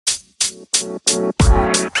This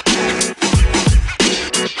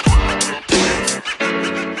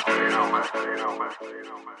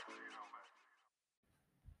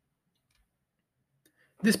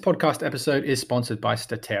podcast episode is sponsored by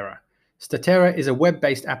Statera. Statera is a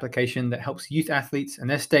web-based application that helps youth athletes and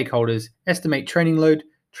their stakeholders estimate training load,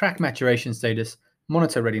 track maturation status,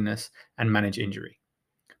 monitor readiness, and manage injury.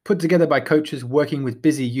 Put together by coaches working with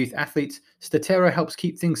busy youth athletes, Statera helps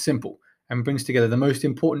keep things simple and brings together the most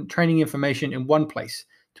important training information in one place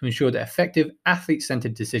to ensure that effective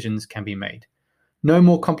athlete-centered decisions can be made. No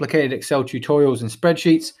more complicated Excel tutorials and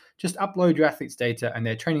spreadsheets, just upload your athletes' data and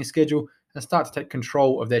their training schedule and start to take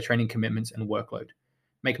control of their training commitments and workload.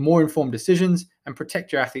 Make more informed decisions and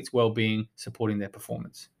protect your athletes' well-being, supporting their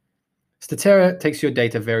performance. Statera takes your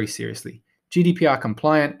data very seriously. GDPR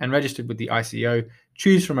compliant and registered with the ICO,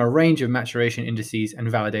 choose from a range of maturation indices and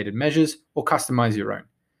validated measures, or customize your own.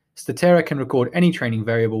 Statera can record any training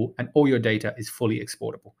variable and all your data is fully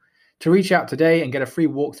exportable. To reach out today and get a free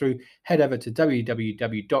walkthrough, head over to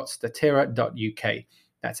www.statera.uk.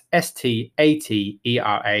 That's statera.uk.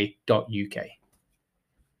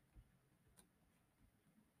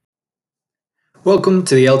 Welcome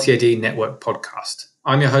to the LTAD Network podcast.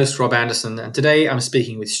 I'm your host, Rob Anderson, and today I'm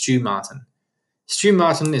speaking with Stu Martin. Stu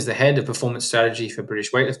Martin is the head of performance strategy for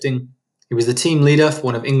British Weightlifting. He was the team leader for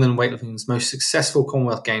one of England weightlifting's most successful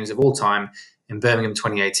Commonwealth Games of all time in Birmingham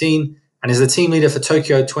 2018, and is the team leader for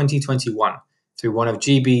Tokyo 2021 through one of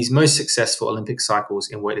GB's most successful Olympic cycles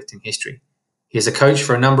in weightlifting history. He is a coach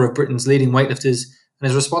for a number of Britain's leading weightlifters and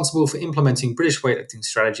is responsible for implementing British weightlifting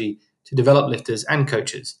strategy to develop lifters and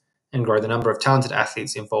coaches and grow the number of talented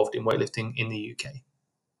athletes involved in weightlifting in the UK.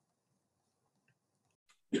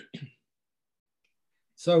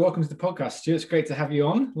 So welcome to the podcast, Stu. It's great to have you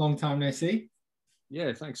on. Long time no see.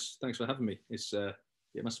 Yeah, thanks for having me. It's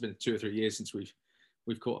it must have been 2 or 3 years since we've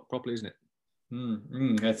caught up properly, isn't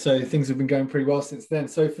it? So things have been going pretty well since then.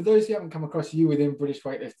 So for those who haven't come across you within British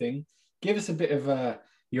weightlifting, give us a bit of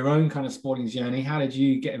your own kind of sporting journey. How did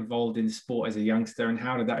you get involved in sport as a youngster, and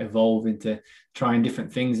how did that evolve into trying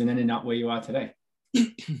different things and ending up where you are today?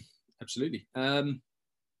 Absolutely.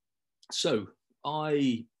 So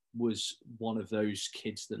I was one of those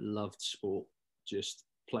kids that loved sport, just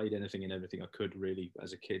played anything and everything I could really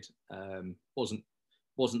as a kid. Wasn't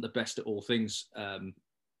the best at all things.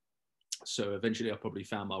 So eventually I probably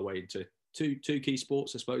found my way into two key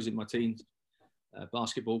sports, I suppose, in my teens.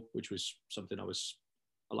 Basketball, which was something I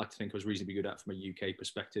like to think I was reasonably good at from a UK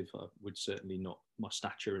perspective. I would certainly not, my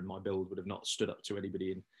stature and my build would have not stood up to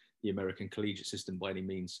anybody in the American collegiate system by any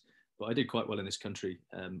means. But I did quite well in this country.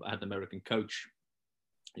 I had an American coach.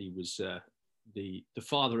 He was the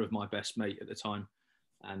father of my best mate at the time.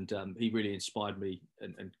 And he really inspired me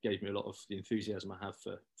and gave me a lot of the enthusiasm I have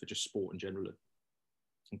for just sport in general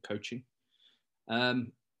and coaching.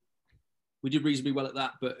 We did reasonably well at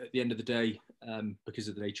that, but at the end of the day, because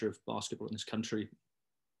of the nature of basketball in this country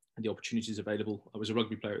and the opportunities available, I was a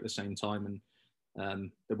rugby player at the same time, and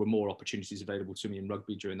there were more opportunities available to me in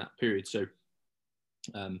rugby during that period. So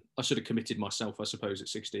I sort of committed myself, I suppose, at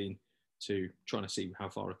 16 to trying to see how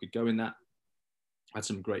far I could go in that. I had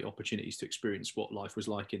some great opportunities to experience what life was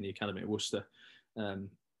like in the Academy at Worcester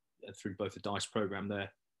through both the DICE program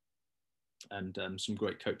there and some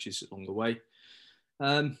great coaches along the way.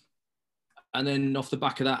 And then off the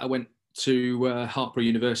back of that, I went to Hartpury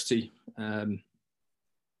University,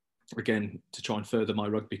 again, to try and further my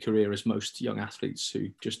rugby career, as most young athletes who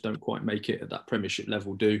just don't quite make it at that Premiership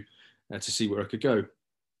level do, to see where I could go.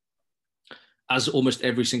 As almost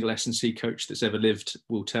every single S&C coach that's ever lived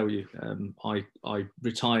will tell you, I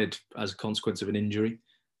retired as a consequence of an injury.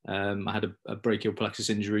 I had a brachial plexus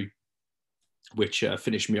injury, which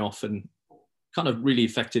finished me off and kind of really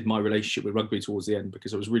affected my relationship with rugby towards the end,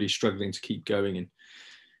 because I was really struggling to keep going and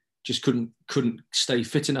just couldn't stay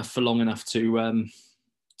fit enough for long enough to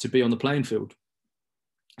be on the playing field.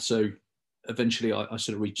 So eventually I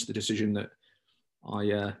sort of reached the decision that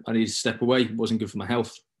I needed to step away. It wasn't good for my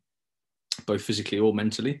health, both physically or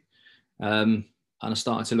mentally. And I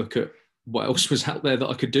started to look at what else was out there that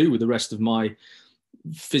I could do with the rest of my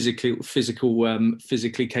physically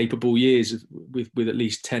capable years, with at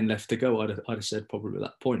least 10 left to go, I'd have said probably at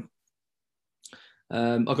that point.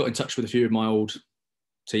 I got in touch with a few of my old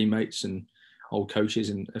teammates and old coaches,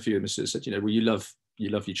 and a few of them said, well, you love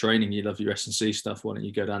your training, you love your S&C stuff, why don't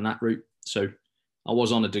you go down that route? So I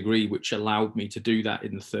was on a degree which allowed me to do that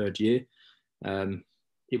in the third year.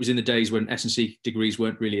 It was in the days when S&C degrees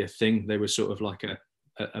weren't really a thing. They were sort of like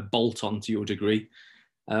a bolt on to your degree.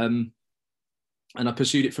 And I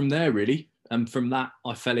pursued it from there, really. And from that,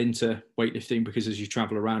 I fell into weightlifting because as you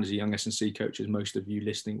travel around as a young S&C coach, as most of you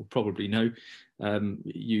listening will probably know,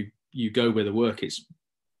 you go where the work is.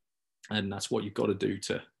 And that's what you've got to do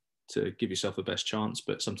to give yourself the best chance.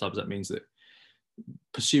 But sometimes that means that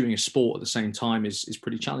pursuing a sport at the same time is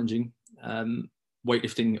pretty challenging.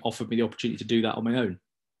 Weightlifting offered me the opportunity to do that on my own.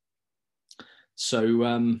 So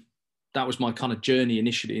that was my kind of journey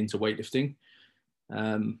initially into weightlifting.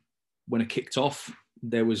 When I kicked off,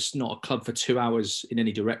 there was not a club for 2 hours in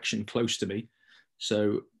any direction close to me.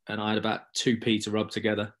 So, and I had about 2p to rub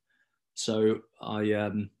together. So I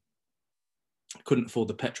couldn't afford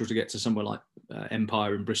the petrol to get to somewhere like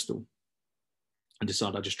Empire in Bristol, and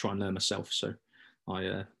decided I'd just try and learn myself. So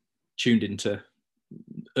I tuned into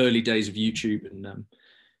early days of YouTube and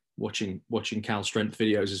watching Cal strength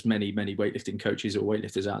videos, as many weightlifting coaches or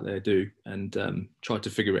weightlifters out there do, and tried to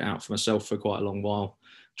figure it out for myself for quite a long while,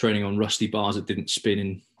 training on rusty bars that didn't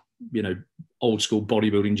spin in, old school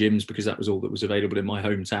bodybuilding gyms, because that was all that was available in my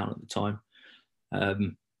hometown at the time.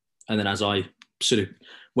 And then as I sort of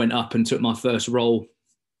went up and took my first role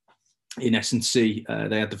in S&C,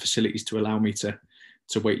 they had the facilities to allow me to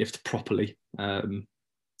weightlift properly.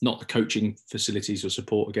 Not the coaching facilities or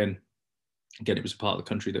support. Again, it was a part of the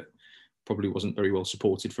country that probably wasn't very well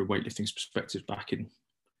supported from weightlifting's perspective back in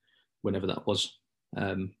whenever that was,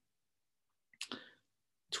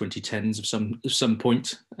 2010s of some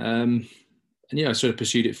point. And yeah, I sort of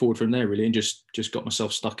pursued it forward from there really, and just got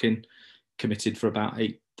myself stuck in, committed for about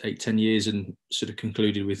 8-10 years, and sort of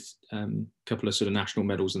concluded with a couple of sort of national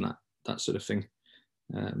medals and that sort of thing.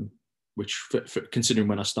 Which, for considering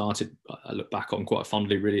when I started, I look back on quite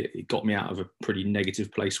fondly. Really, it got me out of a pretty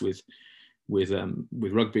negative place with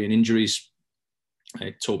rugby and injuries.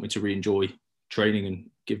 It taught me to re-enjoy training and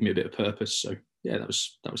give me a bit of purpose. So yeah, that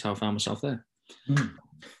was how I found myself there. Mm.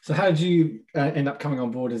 So how did you end up coming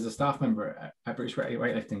on board as a staff member at British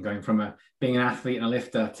Weightlifting, going from being an athlete and a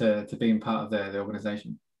lifter to being part of the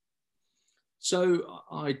organisation? So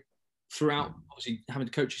I, throughout obviously having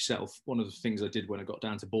to coach yourself, one of the things I did when I got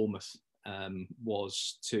down to Bournemouth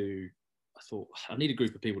was I thought, I need a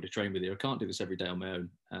group of people to train with here. I can't do this every day on my own.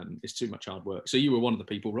 It's too much hard work. So you were one of the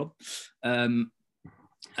people, Rob. And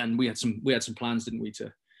we had some plans, didn't we,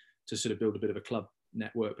 to sort of build a bit of a club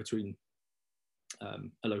network between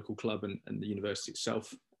a local club and the university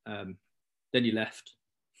itself. Then you left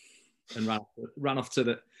and ran off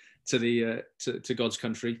to God's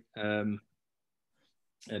country, and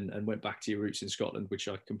went back to your roots in Scotland, which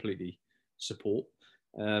I completely support.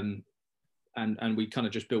 And we kind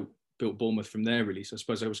of just built Bournemouth from there, really. So I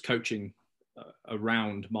suppose I was coaching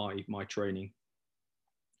around my training,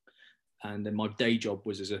 and then my day job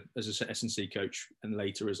was as a S&C coach, and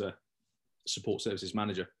later as a support services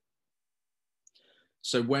manager.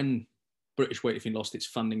 So when British Weightlifting lost its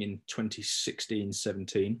funding in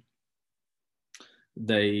 2016-17,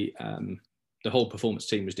 the whole performance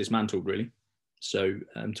team was dismantled, really. So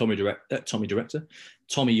Tommy Yule,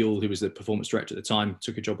 who was the performance director at the time,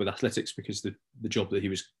 took a job with athletics because the job that he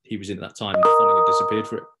was in at that time, the funding had disappeared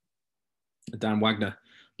for it. Dan Wagner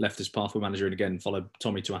left as pathway manager and again followed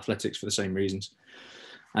Tommy to athletics for the same reasons.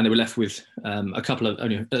 And they were left with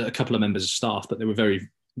only a couple of members of staff, but they were very,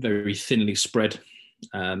 very thinly spread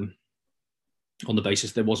on the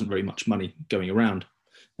basis there wasn't very much money going around.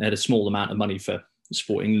 They had a small amount of money for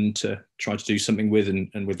Sport England to try to do something with,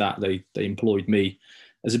 and with that they employed me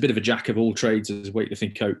as a bit of a jack of all trades, as a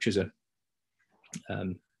weightlifting coach, as a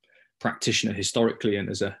practitioner historically, and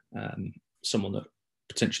as a someone that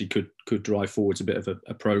potentially could drive forwards a bit of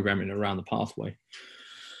a programming around the pathway.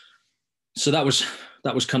 So that was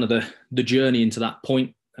kind of the journey into that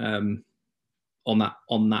point. On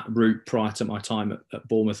that route, prior to my time at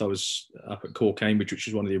Bournemouth, I was up at Core Cambridge, which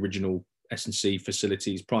was one of the original S&C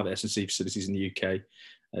facilities, private S&C facilities in the UK.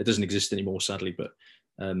 It doesn't exist anymore, sadly, but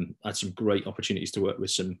I had some great opportunities to work with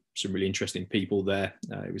some really interesting people there.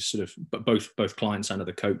 It was sort of both clients and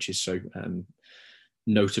other coaches. So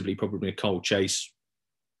notably, probably Nicole Chase,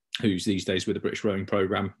 who's these days with the British Rowing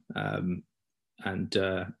Programme, and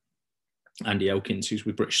Andy Elkins, who's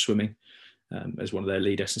with British Swimming, as one of their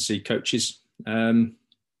lead S&C coaches.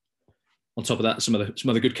 On top of that, some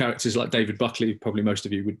other good characters like David Buckley, probably most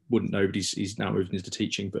of you wouldn't know, but he's now moved into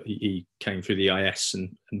teaching, but he came through the IS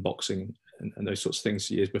and boxing and those sorts of things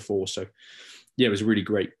years before. So yeah, it was a really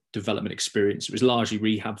great development experience. It was largely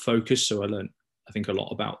rehab focused, so I learned, I think, a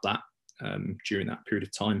lot about that during that period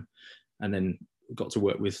of time, and then got to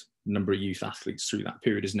work with a number of youth athletes through that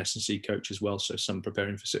period as an S&C coach as well. So some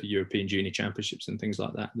preparing for sort of European Junior Championships and things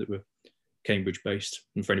like that were Cambridge based.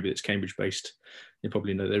 And for anybody that's Cambridge based, you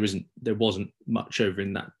probably know there wasn't much over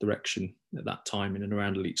in that direction at that time in and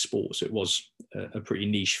around elite sports. So it was a pretty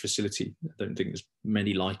niche facility. I don't think there's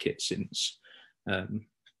many like it since.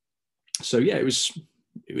 So yeah, it was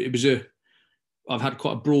I've had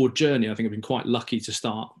quite a broad journey. I think I've been quite lucky to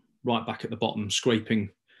start right back at the bottom, scraping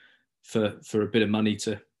for a bit of money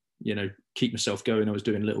to, keep myself going. I was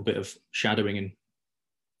doing a little bit of shadowing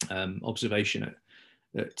and observation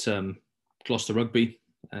at Gloucester Rugby.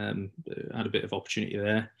 Had a bit of opportunity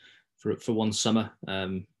there for one summer,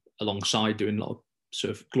 alongside doing a lot of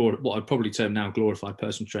sort of what I'd probably term now glorified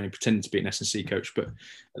personal training, pretending to be an S&C coach, but at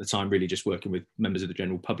the time really just working with members of the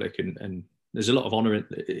general public. And there's a lot of honour.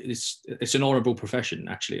 It's an honourable profession,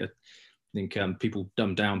 actually. I think people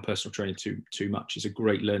dumb down personal training too much. It's a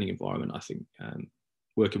great learning environment. I think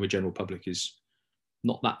working with general public is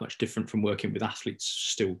not that much different from working with athletes,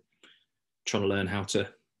 still trying to learn how to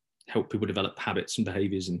help people develop habits and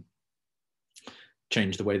behaviours and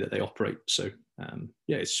change the way that they operate. So I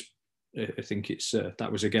think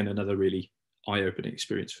that was again another really eye-opening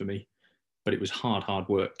experience for me. But it was hard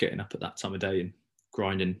work getting up at that time of day and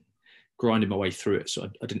grinding my way through it. So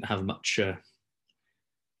I didn't have much.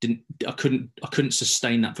 I couldn't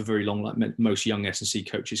sustain that for very long, like most young S&C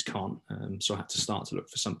coaches can't. So I had to start to look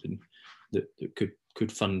for something that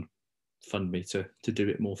could fund me to do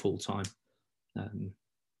it more full time.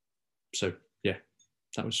 So yeah,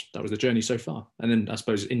 that was the journey so far. And then I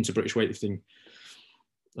suppose into British weightlifting,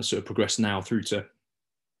 I sort of progressed now through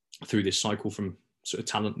this cycle from sort of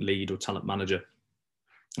talent lead or talent manager,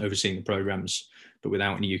 overseeing the programs, but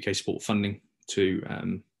without any UK sport funding, to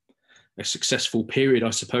a successful period, I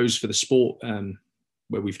suppose, for the sport,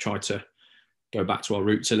 where we've tried to go back to our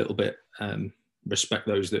roots a little bit, respect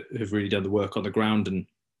those that have really done the work on the ground, and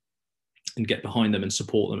get behind them and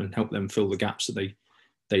support them and help them fill the gaps that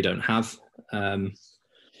they don't have.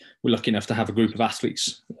 We're lucky enough to have a group of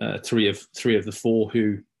athletes, three of the four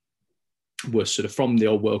who were sort of from the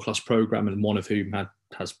old world class program, and one of whom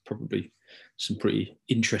has probably some pretty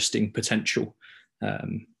interesting potential.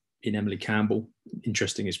 In Emily Campbell,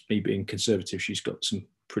 interesting is me being conservative. She's got some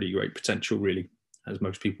pretty great potential, really, as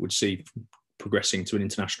most people would see. Progressing to an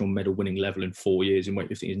international medal winning level in 4 years in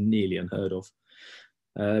weightlifting is nearly unheard of.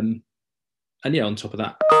 And yeah, on top of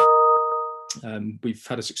that, we've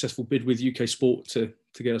had a successful bid with UK Sport to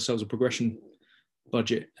get ourselves a progression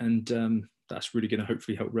budget, and that's really going to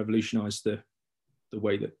hopefully help revolutionise the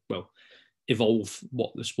way that, evolve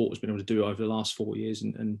what the sport has been able to do over the last 4 years,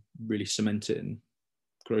 and really cement it and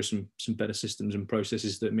grow some better systems and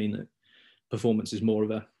processes that mean that performance is more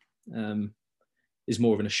of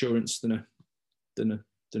an assurance than a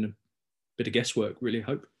bit of guesswork, really, I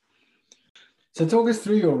hope. So talk us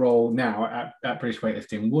through your role now at British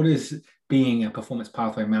Weightlifting. What is being a performance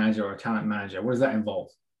pathway manager or a talent manager? What does that involve?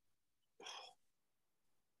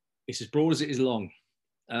 It's as broad as it is long.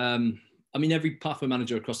 Every pathway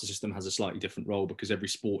manager across the system has a slightly different role because every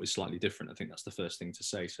sport is slightly different. I think that's the first thing to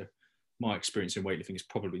say. So my experience in weightlifting is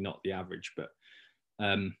probably not the average, but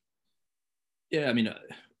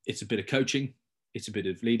it's a bit of coaching, it's a bit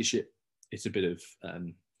of leadership, it's a bit of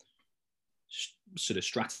sort of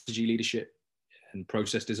strategy leadership and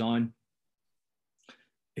process design.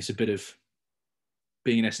 It's a bit of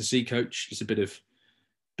being an S&C coach. It's a bit of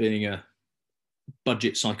being a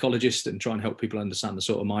budget psychologist and trying to help people understand the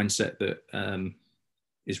sort of mindset that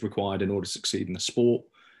is required in order to succeed in the sport.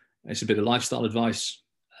 It's a bit of lifestyle advice.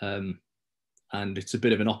 And it's a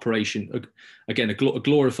bit of an operation, again, a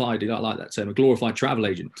glorified, I like that term, a glorified travel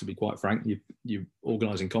agent, to be quite frank. You're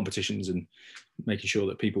organising competitions and making sure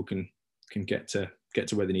that people can get to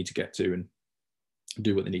where they need to get to and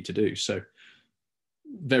do what they need to do. So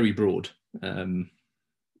very broad and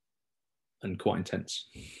quite intense.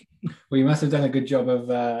 Well, you must have done a good job of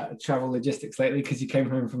travel logistics lately, because you came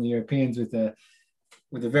home from the Europeans with a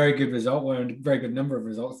very good result, or a very good number of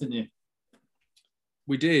results, didn't you?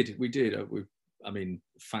 We did.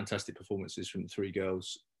 Fantastic performances from the three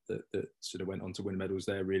girls that sort of went on to win medals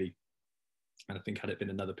there, really. And I think had it been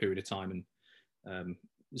another period of time, and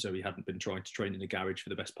Zoe hadn't been trying to train in a garage for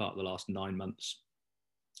the best part of the last 9 months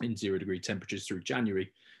in 0 degree temperatures through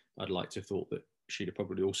January, I'd like to have thought that she'd have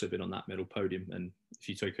probably also been on that medal podium. And if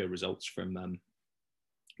you take her results from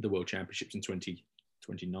the World Championships in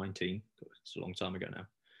 2019, it's a long time ago now,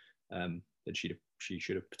 then she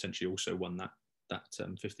should have potentially also won that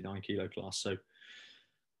 59 kilo class. So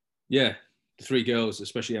yeah, the three girls,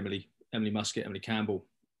 especially Emily Muscat, Emily Campbell,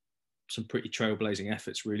 some pretty trailblazing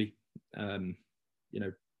efforts, really.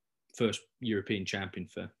 First European champion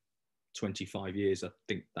for 25 years. I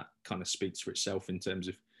think that kind of speaks for itself in terms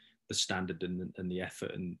of standard and the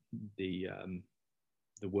effort and the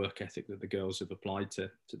work ethic that the girls have applied to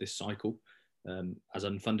this cycle as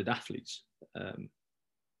unfunded athletes,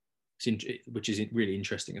 which is really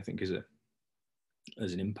interesting, I think, as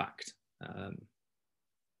an impact.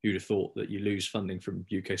 Who'd have thought that you lose funding from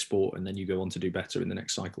UK sport and then you go on to do better in the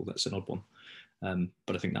next cycle? That's an odd one.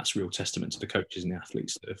 But I think that's real testament to the coaches and the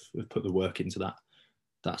athletes that have put the work into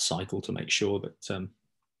that cycle to make sure that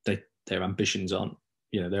their ambitions aren't,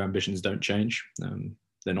 their ambitions don't change.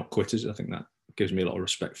 They're not quitters. I think that gives me a lot of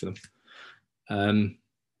respect for them.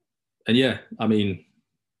 And yeah, I mean,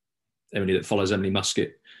 anybody that follows Emily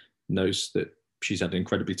Musket knows that she's had an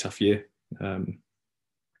incredibly tough year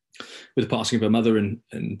with the passing of her mother and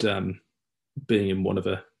being in one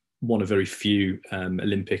of very few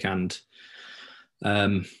Olympic and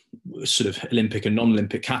sort of Olympic and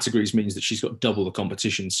non-Olympic categories means that she's got double the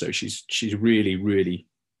competition. So she's really, really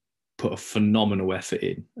put a phenomenal effort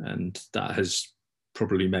in, and that has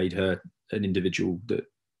probably made her an individual that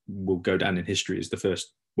will go down in history as the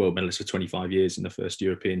first world medalist for 25 years and the first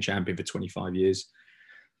European champion for 25 years.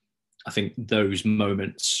 I think those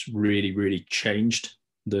moments really, really changed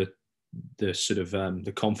the sort of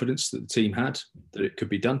the confidence that the team had that it could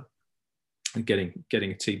be done. And getting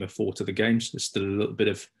a team of 4 to the games, there's still a little bit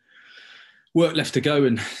of work left to go,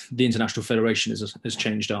 and the International Federation has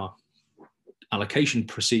changed our allocation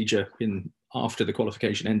procedure after the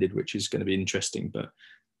qualification ended, which is going to be interesting. But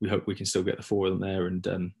we hope we can still get the 4 of them there and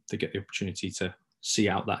to get the opportunity to see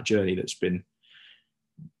out that journey that's been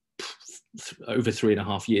over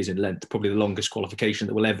 3.5 years in length, probably the longest qualification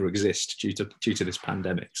that will ever exist due to this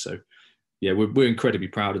pandemic. So yeah, we're incredibly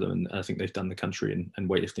proud of them, and I think they've done the country and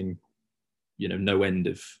weightlifting, no end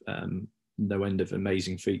of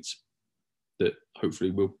amazing feats that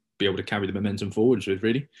hopefully we'll be able to carry the momentum forwards with,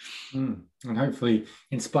 really. And hopefully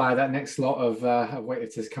inspire that next lot of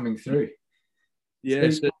weightlifters coming through. Yeah,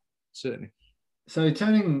 certainly. So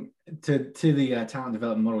turning to the talent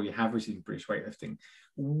development model you have received in British weightlifting,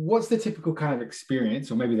 what's the typical kind of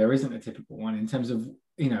experience, or maybe there isn't a typical one, in terms of,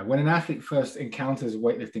 when an athlete first encounters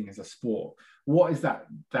weightlifting as a sport, what is that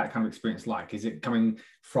kind of experience like? Is it coming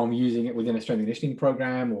from using it within a strength and conditioning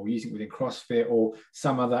program, or using it within CrossFit, or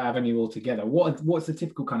some other avenue altogether? What's the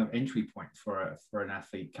typical kind of entry point for an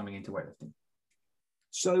athlete coming into weightlifting?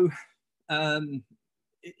 So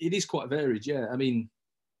it is quite varied, yeah. I mean,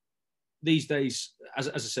 these days, as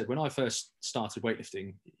I said, when I first started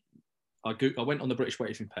weightlifting, I went on the British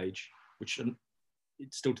weightlifting page, which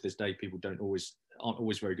still to this day people aren't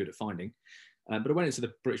always very good at finding. But I went into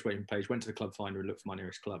the British weightlifting page, went to the club finder and looked for my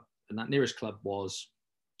nearest club, and that nearest club was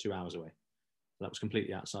 2 hours away. So that was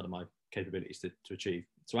completely outside of my capabilities to achieve.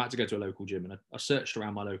 So I had to go to a local gym, and I searched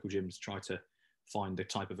around my local gyms to try to find the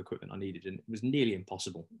type of equipment I needed, and it was nearly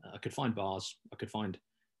impossible. I could find bars, I could find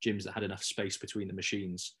gyms that had enough space between the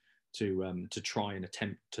machines to try and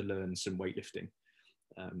attempt to learn some weightlifting.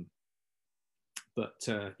 But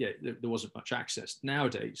there wasn't much access.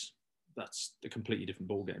 Nowadays, that's a completely different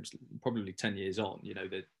ballgame. Probably 10 years on,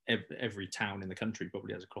 every town in the country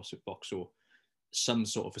probably has a CrossFit box or some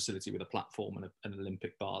sort of facility with a platform and an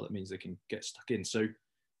Olympic bar. That means they can get stuck in. So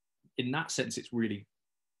in that sense, it's really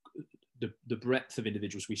the breadth of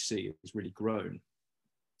individuals we see has really grown,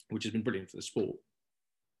 which has been brilliant for the sport.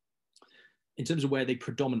 In terms of where they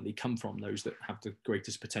predominantly come from, those that have the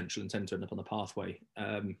greatest potential and tend to end up on the pathway,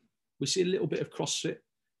 we see a little bit of CrossFit,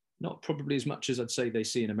 not probably as much as I'd say they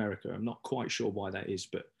see in America. I'm not quite sure why that is,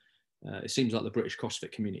 but it seems like the British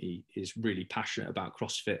CrossFit community is really passionate about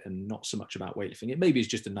CrossFit and not so much about weightlifting. It maybe is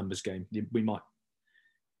just a numbers game. We might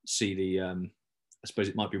see I suppose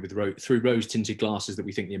it might be through rose-tinted glasses that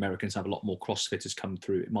we think the Americans have a lot more CrossFitters come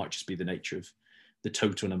through. It might just be the nature of the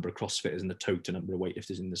total number of CrossFitters and the total number of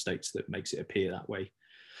weightlifters in the States that makes it appear that way.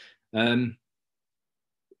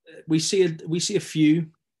 We see a few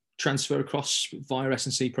transfer across via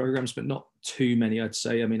S&C programs, but not too many, I'd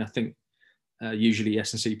say. I mean, I think usually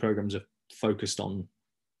S&C programs are focused on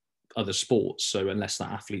other sports. So unless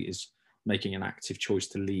that athlete is making an active choice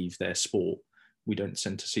to leave their sport, we don't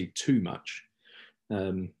tend to see too much.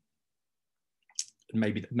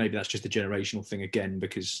 Maybe that's just a generational thing again,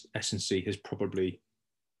 because S&C has probably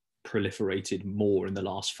proliferated more in the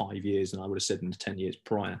last 5 years than I would have said in the 10 years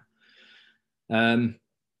prior.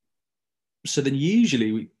 So then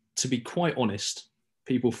usually, to be quite honest,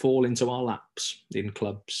 people fall into our laps in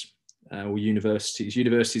clubs or universities.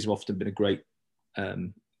 Universities have often been a great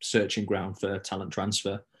searching ground for talent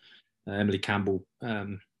transfer. Emily Campbell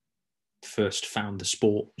first found the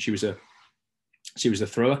sport. She was a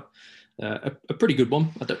thrower. A pretty good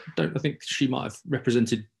one. I think she might have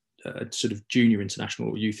represented sort of junior international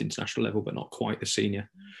or youth international level, but not quite the senior.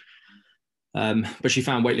 But she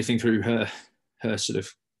found weightlifting through her sort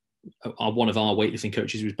of one of our weightlifting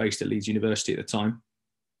coaches was based at Leeds University at the time,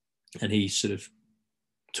 and he sort of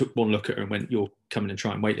took one look at her and went, "You're coming and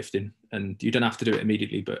trying weightlifting, and you don't have to do it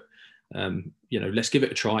immediately, but let's give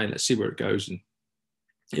it a try and let's see where it goes, and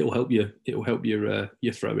it'll help you. It'll help your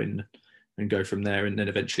throw in and go from there." And then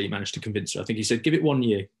eventually he managed to convince her. I think he said, "Give it 1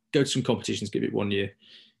 year, go to some competitions, give it 1 year,"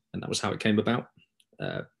 and that was how it came about.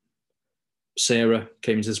 Sarah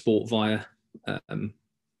came into the sport via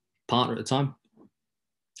partner at the time,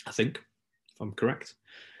 I think, if I'm correct.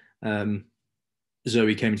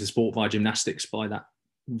 Zoe came into the sport via gymnastics,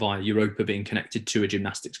 via Europa being connected to a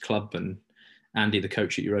gymnastics club, and Andy, the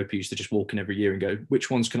coach at Europa, used to just walk in every year and go, "Which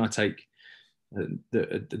ones can I take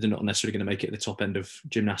that they're not necessarily going to make it at the top end of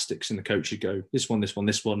gymnastics?" And the coach would go, "This one, this one,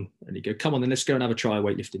 this one," and he'd go, "Come on, then let's go and have a try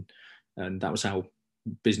weightlifting." And that was how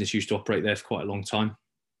business used to operate there for quite a long time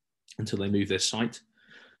until they moved their site.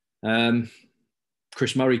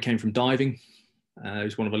 Chris Murray came from diving.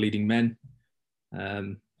 He's one of our leading men.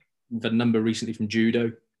 We've had a number recently from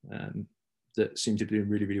judo that seem to be doing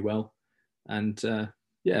really, really well. And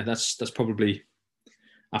that's probably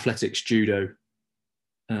athletics, judo,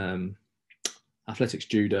 and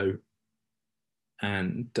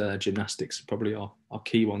gymnastics are probably our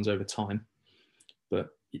key ones over time.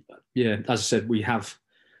 But yeah, as I said, we have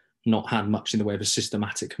not had much in the way of a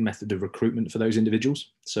systematic method of recruitment for those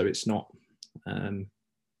individuals. So it's not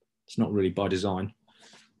really by design.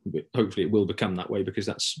 But hopefully it will become that way, because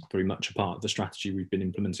that's very much a part of the strategy we've been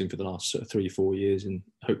implementing for the last sort of 3 or 4 years, and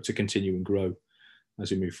hope to continue and grow as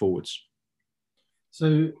we move forwards.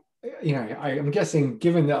 So, I'm guessing,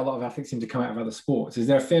 given that a lot of athletes seem to come out of other sports, is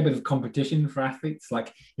there a fair bit of competition for athletes?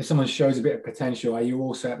 Like, if someone shows a bit of potential, are you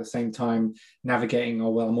also at the same time navigating,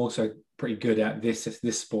 well, I'm also pretty good at this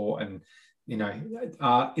sport, and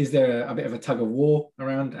is there a bit of a tug of war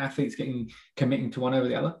around athletes committing to one over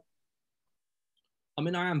the other? I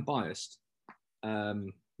mean, I am biased,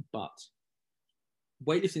 but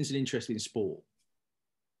weightlifting is an interesting sport.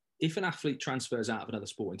 If an athlete transfers out of another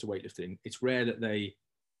sport into weightlifting, it's rare that they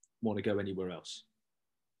want to go anywhere else.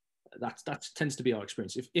 That tends to be our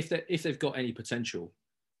experience. If they've got any potential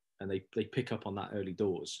and they pick up on that early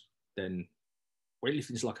doors, then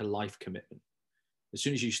weightlifting is like a life commitment. As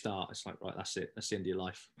soon as you start, it's like, right, that's it. That's the end of your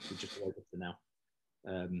life. You're just a weightlifter now.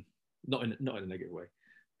 Not in a negative way,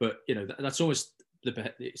 but that's almost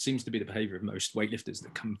it seems to be the behaviour of most weightlifters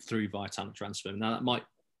that come through via talent transfer. Now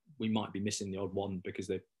we might be missing the odd one because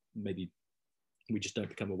maybe we just don't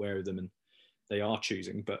become aware of them and they are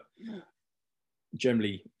choosing. But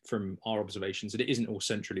generally, from our observations, that it isn't all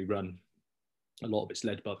centrally run. A lot of it's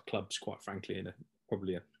led by the clubs, quite frankly, and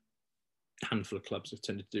probably a handful of clubs have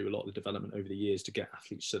tended to do a lot of the development over the years to get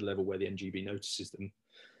athletes to the level where the NGB notices them.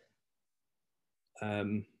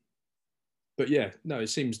 But yeah, no, it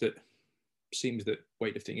seems that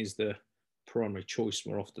weightlifting is the primary choice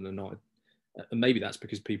more often than not. And maybe that's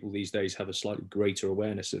because people these days have a slightly greater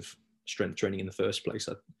awareness of strength training in the first place.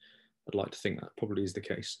 I'd like to think that probably is the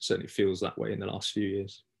case. It certainly feels that way in the last few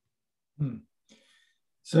years.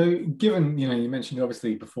 So given, you mentioned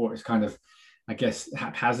obviously before, it's kind of, I guess,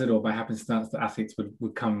 haphazard or by happenstance that athletes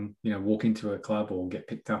would come, walk into a club or get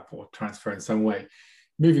picked up or transfer in some way.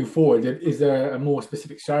 Moving forward, is there a more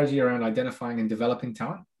specific strategy around identifying and developing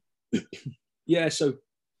talent? Yeah, so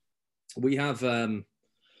we have,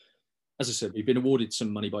 as I said, we've been awarded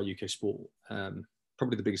some money by UK Sport.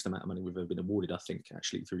 Probably the biggest amount of money we've ever been awarded, I think,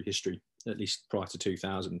 actually, through history, at least prior to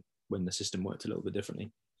 2000, when the system worked a little bit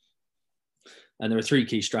differently. And there are 3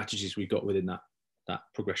 key strategies we've got within that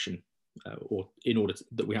progression, or in order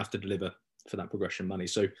that we have to deliver for that progression money.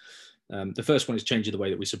 So the first one is changing the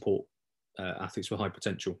way that we support athletes with high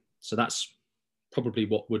potential. So that's probably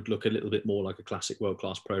what would look a little bit more like a classic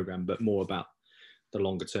world-class program, but more about the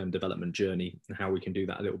longer-term development journey and how we can do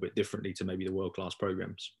that a little bit differently to maybe the world-class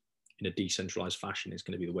programs in a decentralized fashion is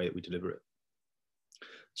going to be the way that we deliver it.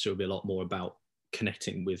 So it'll be a lot more about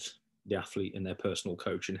connecting with the athlete and their personal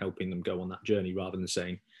coach and helping them go on that journey, rather than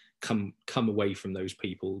saying, come away from those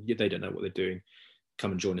people. They don't know what they're doing.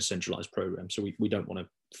 Come and join a centralized program. So we don't want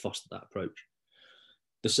to foster that approach.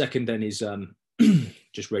 The second then is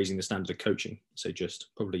just raising the standard of coaching. So just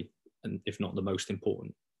probably, and if not the most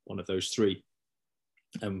important one of those 3.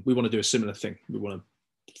 We want to do a similar thing. We want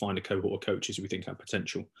to find a cohort of coaches we think have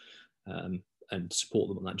potential, and support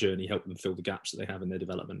them on that journey, help them fill the gaps that they have in their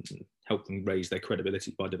development, and help them raise their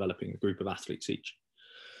credibility by developing a group of athletes each.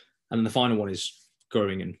 And then the final one is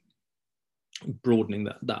growing and broadening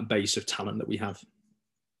that base of talent that we have,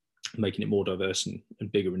 making it more diverse and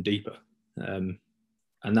bigger and deeper. And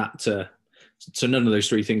that, so none of those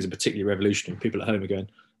 3 things are particularly revolutionary. People at home are going,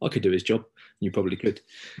 I could do his job. You probably could.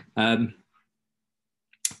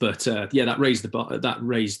 But that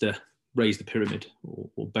raised the pyramid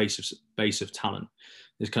or base of talent.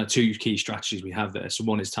 There's kind of two key strategies we have there. So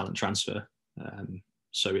one is talent transfer.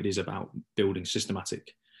 So it is about building a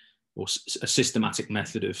systematic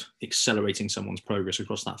method of accelerating someone's progress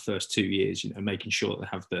across that first 2 years. Making sure they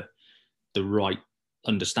have the right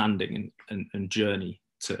understanding and journey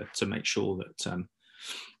to make sure that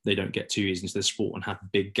they don't get 2 years into the sport and have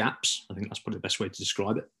big gaps. I think that's probably the best way to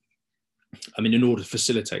describe it. I mean, in order to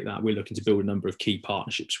facilitate that, we're looking to build a number of key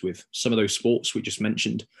partnerships with some of those sports we just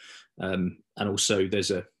mentioned. And also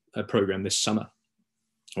there's a program this summer,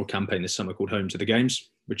 or campaign this summer, called Home to the Games,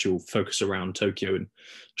 which will focus around Tokyo and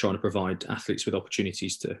trying to provide athletes with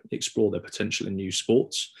opportunities to explore their potential in new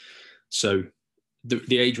sports. So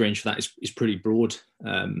the age range for that is pretty broad.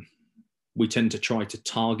 We tend to try to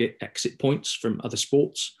target exit points from other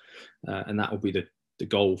sports, and that will be the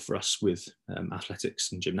goal for us with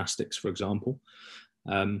athletics and gymnastics, for example,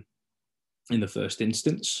 in the first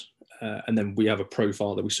instance. And then we have a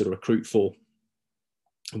profile that we sort of recruit for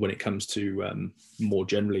when it comes to more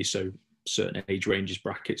generally, so certain age ranges,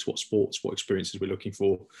 brackets, what sports, what experiences we're looking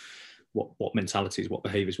for, what mentalities, what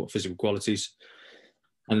behaviours, what physical qualities.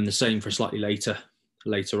 And then the same for slightly later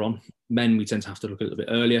on. Men, we tend to have to look a little bit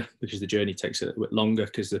earlier because the journey takes a little bit longer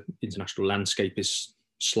because the international landscape is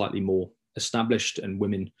slightly more established, and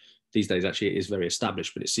women these days actually it is very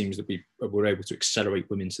established, but it seems that we're able to accelerate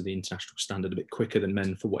women to the international standard a bit quicker than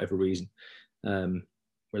men for whatever reason.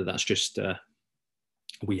 Whether that's just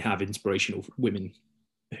we have inspirational women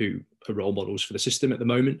who are role models for the system at the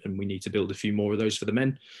moment, and we need to build a few more of those for the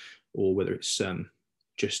men, or whether it's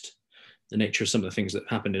just the nature of some of the things that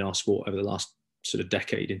happened in our sport over the last sort of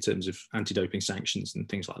decade in terms of anti-doping sanctions and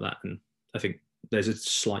things like that. And I think there's a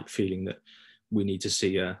slight feeling that we need to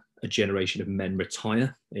see a generation of men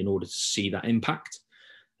retire in order to see that impact,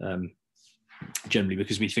 generally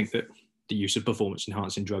because we think that the use of performance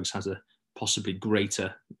enhancing drugs has a possibly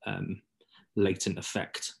greater latent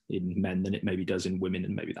effect in men than it maybe does in women,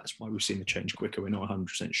 and maybe that's why we've seen the change quicker. We're not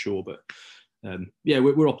 100% sure, but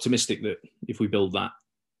we're optimistic that if we build that,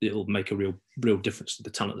 it'll make a real difference to the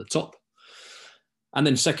talent at the top. And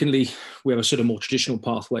then secondly, we have a sort of more traditional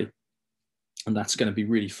pathway, and that's going to be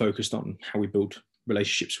really focused on how we build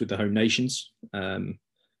relationships with the home nations and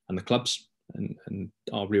the clubs. And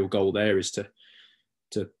our real goal there is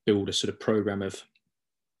to build a sort of program of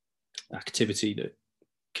activity that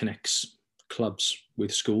connects clubs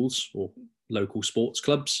with schools or local sports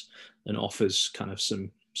clubs and offers kind of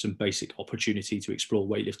some basic opportunity to explore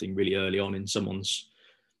weightlifting really early on in someone's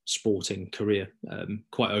sporting career,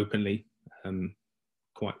 quite openly,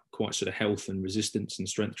 quite sort of health and resistance and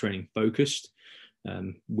strength training focused,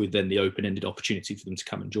 with then the open-ended opportunity for them to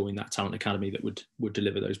come and join that talent academy that would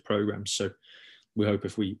deliver those programs. So we hope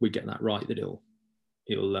if we get that right, that it'll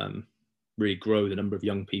really grow the number of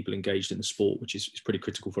young people engaged in the sport, which is pretty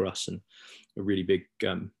critical for us, and a really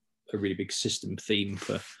big system theme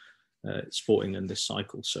for sporting and this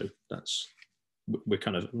cycle. So we're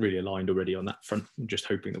kind of really aligned already on that front, and just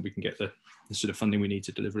hoping that we can get the sort of funding we need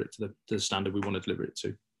to deliver it to the standard we want to deliver it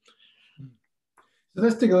to. So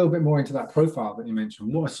let's dig a little bit more into that profile that you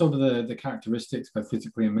mentioned. What are some of the characteristics, both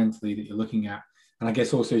physically and mentally, that you're looking at? And I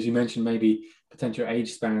guess also, as you mentioned, maybe potential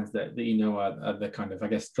age spans that you know are the kind of, I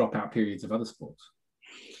guess, dropout periods of other sports.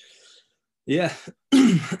 Yeah.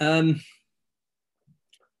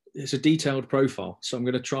 It's a detailed profile, so I'm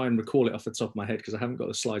going to try and recall it off the top of my head because I haven't got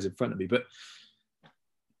the slides in front of me. But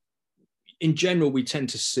in general, we tend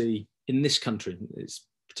to see in this country, it's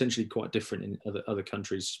potentially quite different in other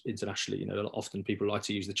countries internationally. You know, often people like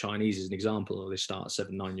to use the Chinese as an example, or they start at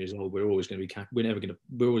 7, 9 years old. We're always going to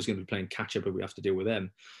be playing catch up, and we have to deal with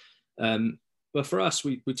them. But for us,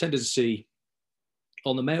 we tend to see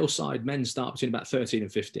on the male side, men start between about 13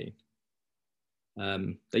 and 15.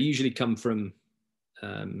 They usually come from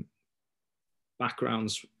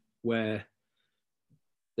backgrounds where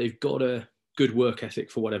they've got a good work ethic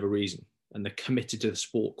for whatever reason, and they're committed to the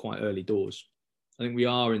sport quite early doors. I think we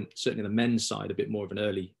are certainly on the men's side a bit more of an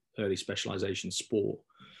early specialization sport.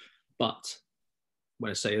 But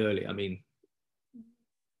when I say early, I mean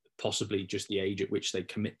possibly just the age at which they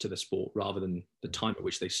commit to the sport rather than the time at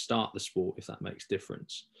which they start the sport, if that makes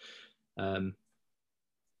difference. I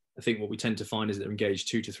think what we tend to find is they're engaged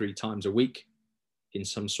 2 to 3 times a week in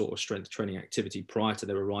some sort of strength training activity prior to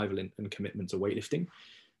their arrival and commitment to weightlifting.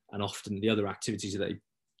 And often the other activities that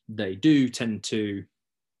they do tend to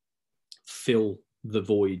fill the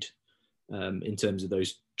void in terms of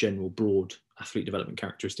those general broad athlete development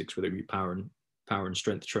characteristics, whether it be power and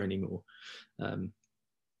strength training or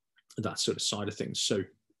that sort of side of things. So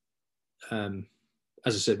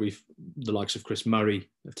as I said, the likes of Chris Murray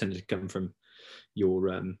have tended to come from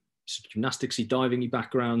your gymnasticsy, diving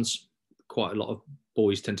backgrounds. Quite a lot of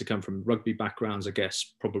boys tend to come from rugby backgrounds, I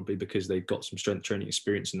guess, probably because they've got some strength training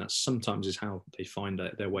experience, and that sometimes is how they find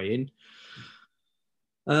their way in.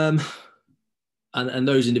 And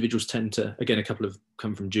those individuals tend to, again, a couple have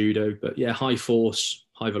come from judo, but yeah, high force,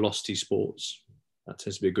 high velocity sports, that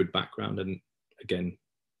tends to be a good background. And again,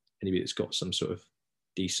 anybody that's got some sort of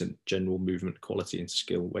decent general movement quality and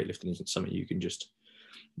skill, weightlifting isn't something you can just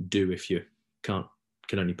do if you can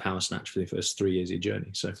only power snatch for the first 3 years of your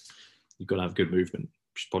journey. So you've got to have good movement,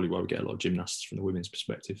 which is probably why we get a lot of gymnasts from the women's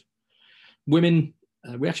perspective. Women,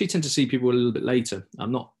 we actually tend to see people a little bit later.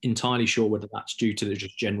 I'm not entirely sure whether that's due to the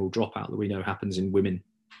just general dropout that we know happens in women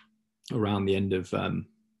around the end of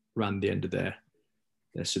their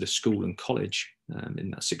sort of school and college,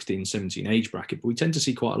 in that 16, 17 age bracket. But we tend to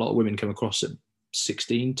see quite a lot of women come across at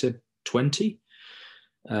 16 to 20.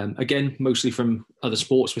 Again, mostly from other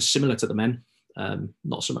sports, were similar to the men.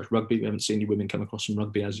 Not so much rugby. We haven't seen any women come across from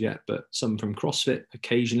rugby as yet, but some from CrossFit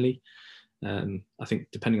occasionally. I think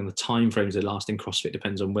depending on the time frames they last in CrossFit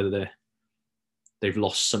depends on whether they've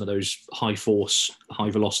lost some of those high force, high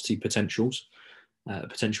velocity potential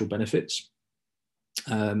benefits.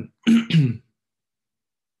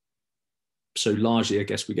 So largely, I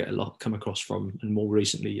guess we get a lot come across from, and more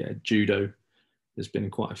recently, judo. There's been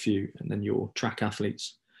quite a few, and then your track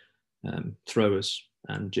athletes, throwers,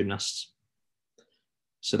 and gymnasts.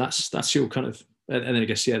 So that's your kind of. And then I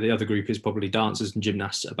guess, yeah, the other group is probably dancers and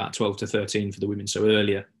gymnasts at about 12 to 13 for the women, so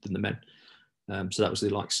earlier than the men. So that was the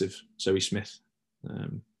likes of Zoe Smith.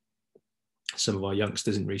 Some of our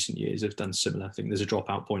youngsters in recent years have done similar. I think there's a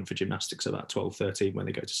dropout point for gymnastics about 12, 13 when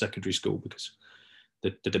they go to secondary school, because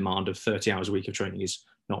the demand of 30 hours a week of training is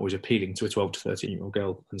not always appealing to a 12 to 13-year-old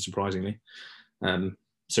girl, unsurprisingly.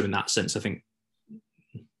 So in that sense, I think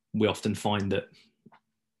we often find that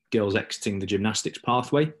girls exiting the gymnastics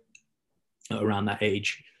pathway around that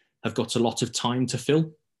age have got a lot of time to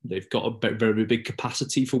fill. They've got a very big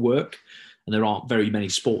capacity for work, and there aren't very many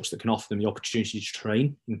sports that can offer them the opportunity to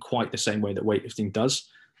train in quite the same way that weightlifting does.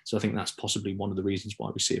 So I think that's possibly one of the reasons why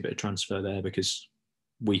we see a bit of transfer there, because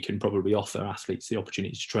we can probably offer athletes the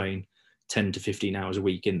opportunity to train 10 to 15 hours a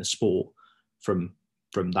week in the sport from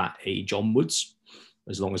that age onwards,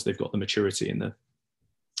 as long as they've got the maturity and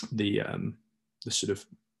the sort of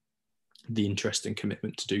the interest and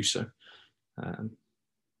commitment to do so.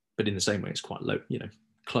 But in the same way, it's quite low.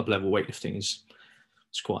 Club level weightlifting it's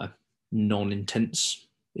quite a non-intense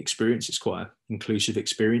experience. It's quite an inclusive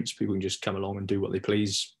experience. People can just come along and do what they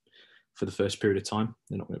please for the first period of time.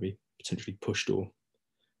 They're not going to be potentially pushed or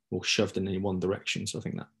shoved in any one direction. So I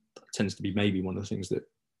think that tends to be maybe one of the things that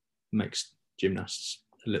makes gymnasts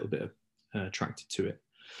a little bit attracted to it.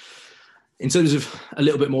 In terms of a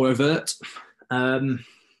little bit more overt,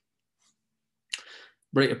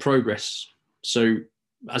 rate of progress. So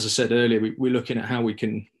as I said earlier, we're looking at how we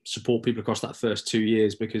can support people across that first 2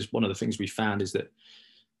 years, because one of the things we found is that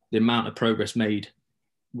the amount of progress made,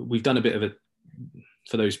 we've done a bit of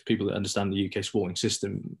for those people that understand the UK sporting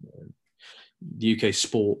system, the UK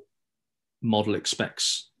sport model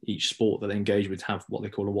expects each sport that they engage with have what they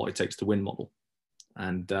call a what it takes to win model.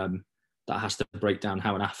 And that has to break down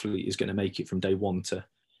how an athlete is going to make it from day one to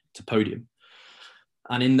podium.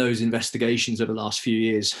 And in those investigations over the last few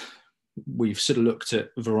years, we've sort of looked at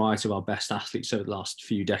a variety of our best athletes over the last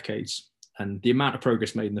few decades. And the amount of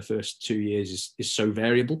progress made in the first 2 years is so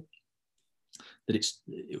variable that it's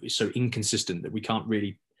so inconsistent that we can't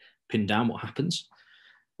really pin down what happens,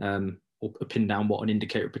 or pin down what an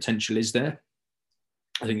indicator of potential is there.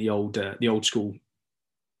 I think the old school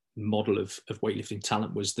model of weightlifting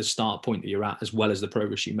talent was the start point that you're at as well as the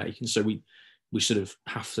progress you make. And so we sort of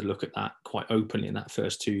have to look at that quite openly in that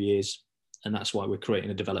first 2 years. And that's why we're creating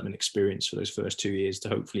a development experience for those first 2 years to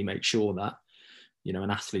hopefully make sure that, an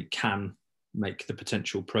athlete can make the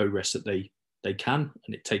potential progress that they can,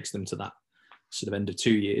 and it takes them to that sort of end of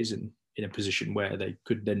 2 years and in a position where they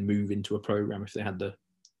could then move into a program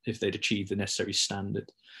if they'd achieved the necessary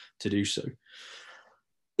standard to do so.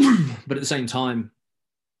 But at the same time,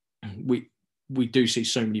 we do see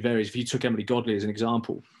so many variants. If you took Emily Godley as an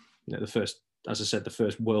example, the first, as I said, the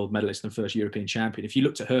first world medalist and first European champion, if you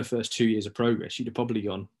looked at her first 2 years of progress, you'd have probably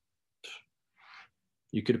gone,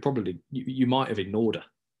 you might have ignored her,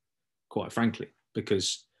 quite frankly,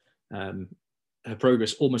 because her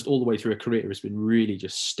progress almost all the way through her career has been really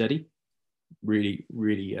just steady, really,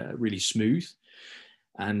 really, really smooth.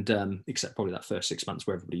 And except probably that first 6 months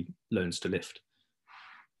where everybody learns to lift.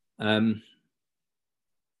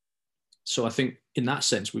 So I think in that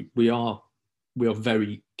sense, we are we are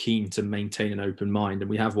very keen to maintain an open mind, and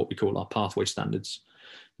we have what we call our pathway standards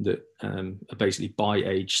that are basically by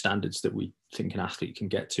age standards that we think an athlete can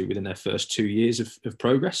get to within their first 2 years of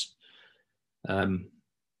progress.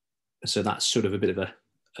 So that's sort of a bit of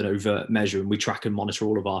an overt measure, and we track and monitor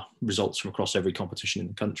all of our results from across every competition in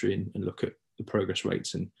the country and look at the progress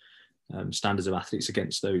rates and standards of athletes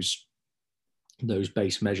against those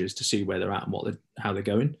base measures to see where they're at and how they're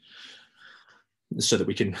going, so that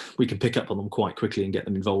we can pick up on them quite quickly and get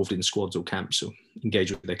them involved in squads or camps or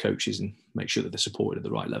engage with their coaches and make sure that they're supported at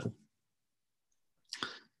the right level.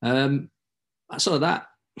 Outside of that,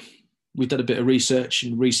 we've done a bit of research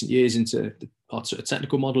in recent years into our sort of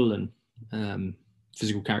technical model and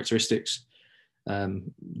physical characteristics.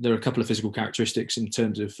 There are a couple of physical characteristics in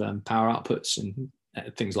terms of power outputs and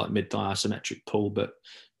things like mid-thigh isometric pull, but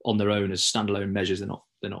on their own as standalone measures,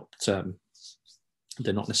 they're not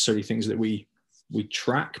necessarily things that we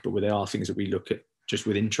track, but they are things that we look at just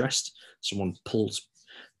with interest. Someone pulls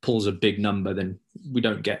a big number, then we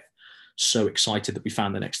don't get so excited that we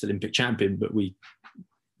found the next Olympic champion, but we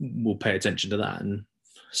will pay attention to that and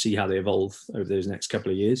see how they evolve over those next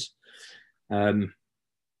couple of years.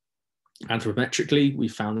 Anthropometrically, we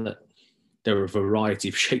found that there are a variety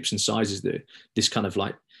of shapes and sizes that this kind of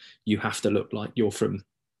like, you have to look like you're from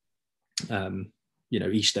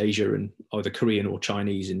East Asia and either Korean or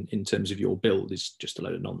Chinese in terms of your build is just a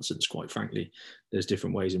load of nonsense, quite frankly. There's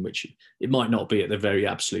different ways in which it might not be at the very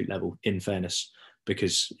absolute level, in fairness,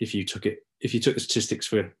 because if you took the statistics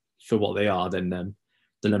for what they are, then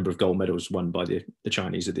the number of gold medals won by the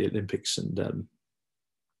Chinese at the Olympics and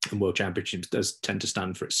World Championships does tend to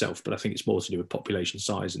stand for itself. But I think it's more to do with population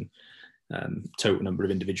size and total number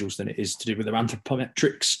of individuals than it is to do with their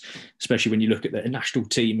anthropometrics, especially when you look at the national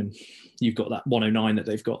team and you've got that 109 that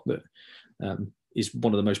they've got that is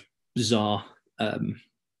one of the most bizarre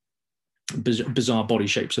body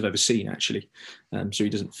shapes I've ever seen, actually. So he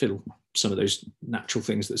doesn't fill some of those natural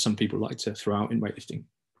things that some people like to throw out in weightlifting.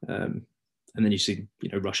 And then you see,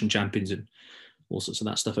 Russian champions and all sorts of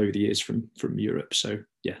that stuff over the years from Europe. So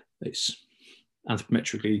yeah, it's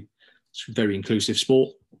anthropometrically, it's a very inclusive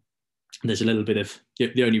sport. There's a little bit of,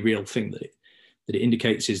 the only real thing that it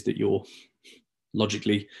indicates is that your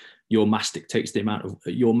mass dictates the amount of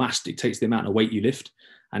weight you lift,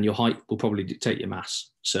 and your height will probably dictate your mass.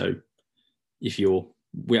 So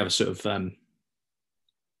we have a sort of a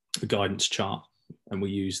guidance chart, and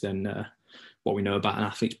we use then what we know about an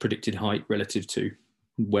athlete's predicted height relative to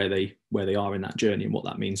where they are in that journey and what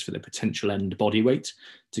that means for their potential end body weight,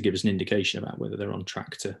 to give us an indication about whether they're on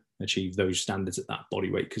track to achieve those standards at that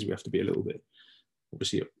body weight, because we have to be a little bit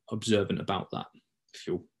obviously observant about that. If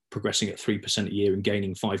you're progressing at 3% a year and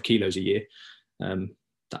gaining 5 kilos a year,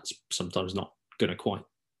 that's sometimes not going to quite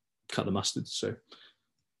cut the mustard. So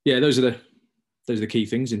yeah, those are the key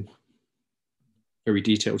things in very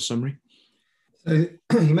detailed summary. So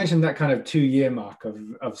you mentioned that kind of 2-year mark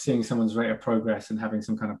of seeing someone's rate of progress and having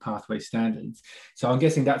some kind of pathway standards. So I'm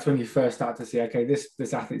guessing that's when you first start to see, okay, this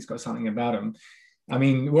athlete's got something about him. I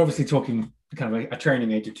mean, we're obviously talking kind of a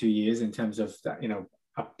training age of 2 years in terms of that,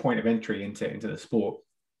 a point of entry into the sport.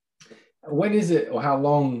 When is it, or how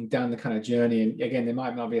long down the kind of journey? And again, there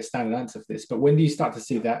might not be a standard answer for this, but when do you start to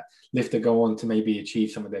see that lifter go on to maybe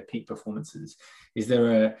achieve some of their peak performances? Is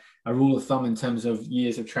there a rule of thumb in terms of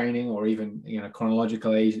years of training, or even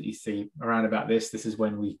chronological age that you see around about this is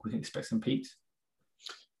when we can expect some peaks?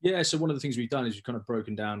 Yeah, so one of the things we've done is we've kind of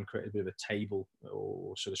broken down, created a bit of a table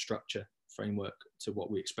or sort of structure framework to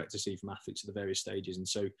what we expect to see from athletes at the various stages. And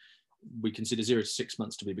so we consider 0 to 6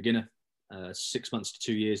 months to be beginner, 6 months to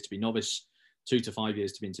 2 years to be novice, 2 to 5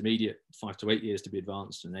 years to be intermediate, 5 to 8 years to be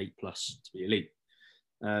advanced, and 8+ to be elite.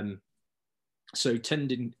 So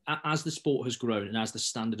tending, as the sport has grown and as the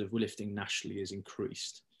standard of lifting nationally has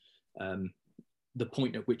increased, the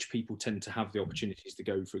point at which people tend to have the opportunities to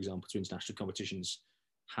go, for example, to international competitions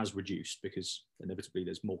has reduced, because inevitably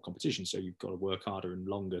there's more competition. So you've got to work harder and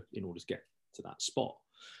longer in order to get to that spot.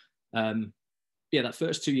 Yeah, that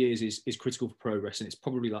first 2 years is critical for progress. And it's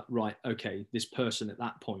probably like, right, okay, this person at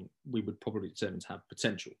that point, we would probably determine to have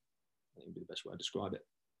potential. I think would be the best way to describe it,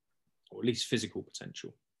 or at least physical potential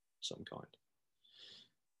of some kind.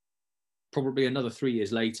 Probably another 3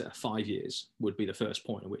 years later, 5 years, would be the first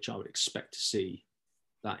point at which I would expect to see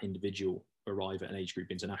that individual arrive at an age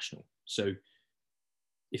group international. So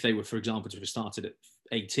if they were, for example, to have started at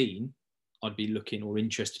 18, I'd be looking or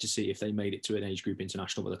interested to see if they made it to an age group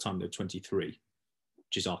international by the time they're 23,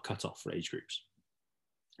 which is our cutoff for age groups,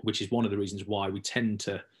 which is one of the reasons why we tend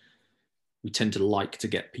to like to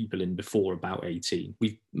get people in before about 18.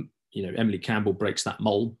 Emily Campbell breaks that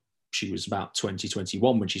mold. She was about 20,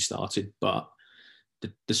 21 when she started, but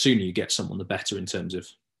the sooner you get someone, the better, in terms of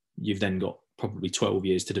you've then got probably 12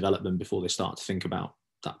 years to develop them before they start to think about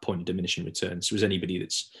that point of diminishing returns. So as anybody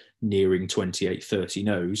that's nearing 28, 30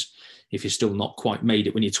 knows, if you're still not quite made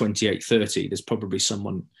it when you're 28, 30, there's probably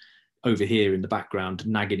someone over here in the background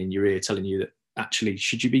nagging in your ear telling you that actually,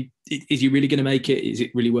 is you really going to make it? Is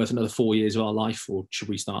it really worth another 4 years of our life? Or should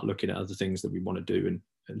we start looking at other things that we want to do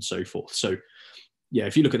and so forth? So yeah,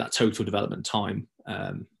 if you look at that total development time,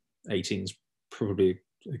 18 is probably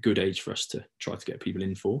a good age for us to try to get people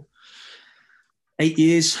in for. 8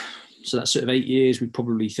 years. So that's sort of 8 years. We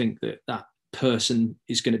probably think that person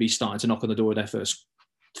is going to be starting to knock on the door of their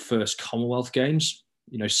first Commonwealth Games.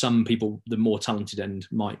 You know, some people, the more talented end,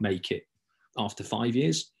 might make it after 5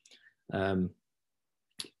 years.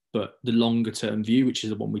 But the longer term view, which is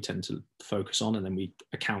the one we tend to focus on, and then we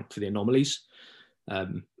account for the anomalies,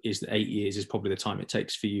 is that 8 years is probably the time it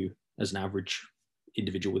takes for you as an average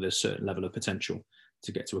individual with a certain level of potential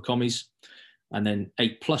to get to a commies. And then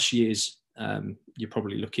 8+ years, you're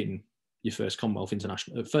probably looking your first Commonwealth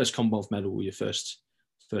medal, or your first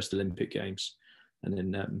Olympic Games. And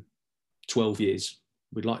then 12 years,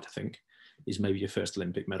 we'd like to think, is maybe your first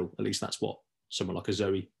Olympic medal. At least that's what someone like a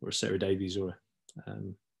Zoe or a Sarah Davies, or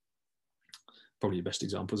probably the best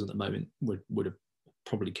examples at the moment, would have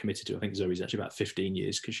probably committed to. I think Zoe's actually about 15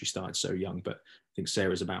 years because she started so young, but I think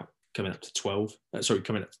Sarah's about coming up to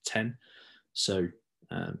 10. So,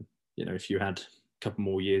 you know, if you had a couple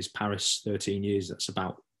more years, Paris, 13 years, that's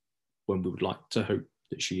about when we would like to hope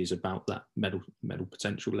that she is about that medal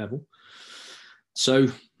potential level. So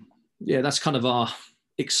yeah, that's kind of our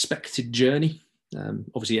expected journey.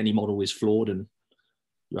 Obviously any model is flawed, and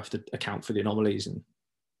you have to account for the anomalies and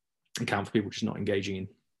account for people just not engaging in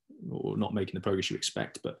or not making the progress you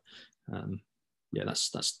expect. But yeah,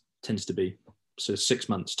 that's tends to be so 6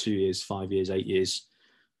 months, 2 years, 5 years, 8 years,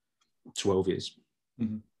 12 years.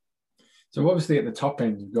 Mm-hmm. So obviously at the top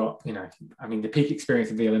end, you've got, you know, I mean, the peak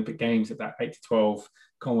experience of the Olympic Games at that 8 to 12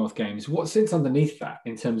 Commonwealth Games. What sits underneath that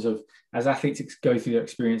in terms of, as athletes go through their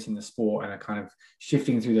experience in the sport and are kind of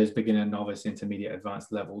shifting through those beginner, novice, intermediate,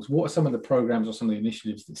 advanced levels, what are some of the programs or some of the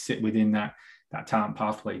initiatives that sit within that talent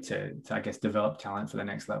pathway to I guess, develop talent for the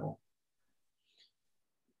next level?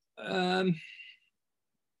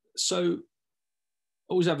 So I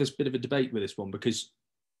always have this bit of a debate with this one, because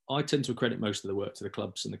I tend to accredit most of the work to the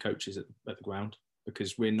clubs and the coaches at the ground,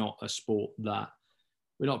 because we're not a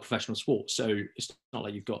professional sport. So it's not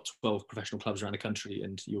like you've got 12 professional clubs around the country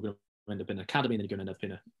and you're going to end up in an academy, and then you're going to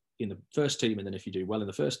end up in the first team. And then if you do well in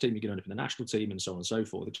the first team, you're going to end up in the national team, and so on and so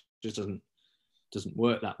forth. It just doesn't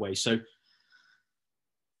work that way. So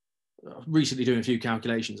recently doing a few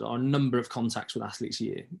calculations, our number of contacts with athletes a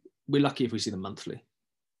year, we're lucky if we see them monthly,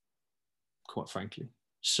 quite frankly.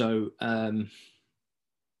 So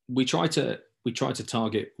we try to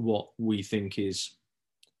target what we think is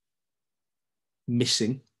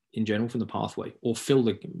missing in general from the pathway, or fill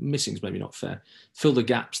the missing's maybe not fair, fill the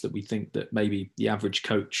gaps that we think that maybe the average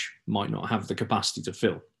coach might not have the capacity to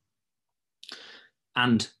fill,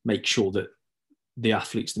 and make sure that the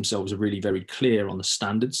athletes themselves are really very clear on the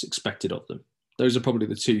standards expected of them. Those are probably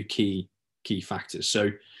the two key factors.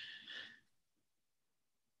 So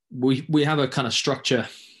we have a kind of structure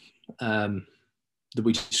that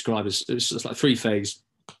we describe as it's like 3-phase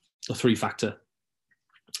or 3-factor: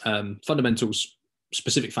 fundamentals,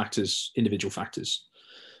 specific factors, individual factors.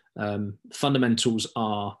 Fundamentals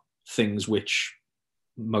are things which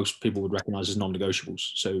most people would recognize as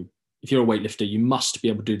non-negotiables. So if you're a weightlifter, you must be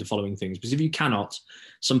able to do the following things, because if you cannot,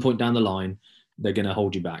 some point down the line, they're going to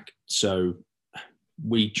hold you back. So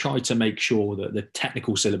we try to make sure that the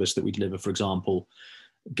technical syllabus that we deliver, for example,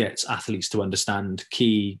 gets athletes to understand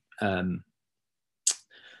key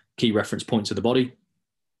reference points of the body,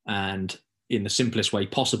 and in the simplest way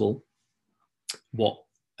possible, what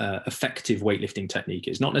effective weightlifting technique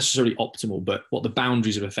is. Not necessarily optimal, but what the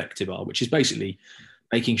boundaries of effective are, which is basically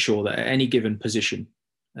making sure that at any given position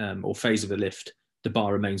or phase of the lift, the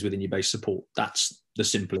bar remains within your base support. That's the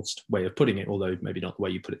simplest way of putting it, although maybe not the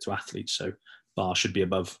way you put it to athletes. So bar should be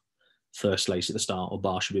above first lace at the start, or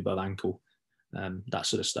bar should be above ankle, that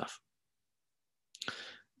sort of stuff.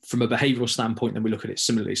 From a behavioural standpoint, then we look at it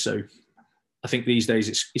similarly. So I think these days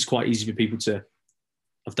it's quite easy for people to.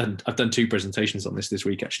 I've done 2 presentations on this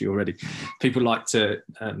week actually already. People like to,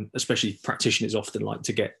 especially practitioners, often like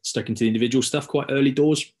to get stuck into the individual stuff quite early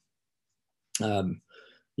doors.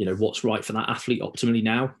 You know, what's right for that athlete optimally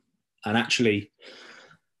now, and actually,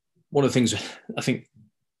 one of the things I think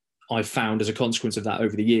I've found as a consequence of that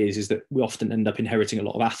over the years is that we often end up inheriting a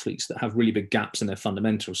lot of athletes that have really big gaps in their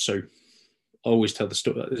fundamentals. So I always tell the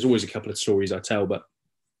story. There's always a couple of stories I tell, but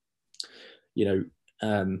you know,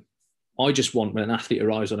 I just want, when an athlete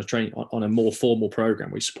arrives on a more formal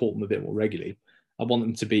program, we support them a bit more regularly. I want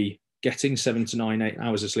them to be getting 7 to 9, 8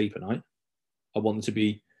 hours of sleep a night. I want them to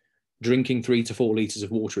be drinking 3 to 4 litres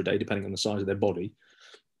of water a day, depending on the size of their body.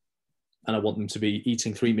 And I want them to be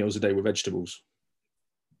eating 3 meals a day with vegetables.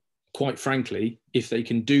 Quite frankly, if they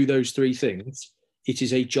can do those 3 things, it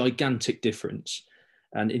is a gigantic difference.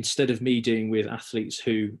 And instead of me dealing with athletes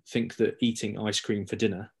who think that eating ice cream for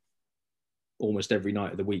dinner almost every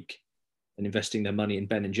night of the week and investing their money in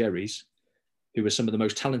Ben and Jerry's, who are some of the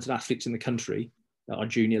most talented athletes in the country at our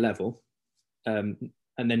junior level, and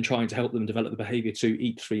then trying to help them develop the behavior to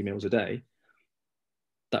eat 3 meals a day,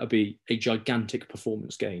 that would be a gigantic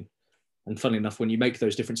performance gain. And funnily enough, when you make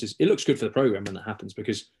those differences, it looks good for the program when that happens,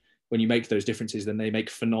 because when you make those differences, then they make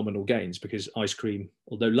phenomenal gains, because ice cream,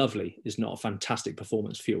 although lovely, is not a fantastic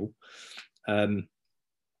performance fuel. It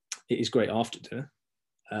is great after dinner.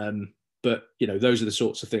 But, you know, those are the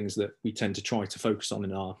sorts of things that we tend to try to focus on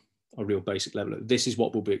in our real basic level. This is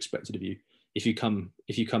what will be expected of you. If you come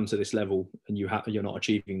to this level and you're not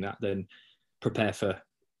achieving that, then prepare to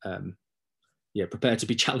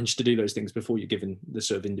be challenged to do those things before you're given the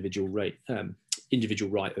sort of individual right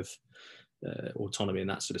of autonomy and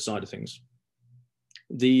that sort of side of things.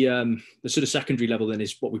 The sort of secondary level then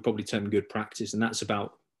is what we probably term good practice, and that's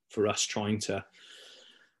about, for us, trying to,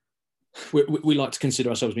 we like to consider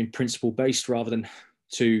ourselves being principle based rather than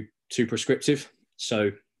too prescriptive.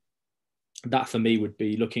 So that for me would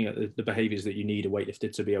be looking at the behaviors that you need a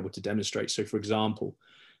weightlifter to be able to demonstrate. So for example,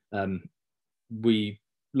 we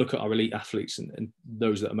look at our elite athletes and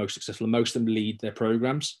those that are most successful, and most of them lead their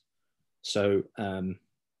programs. So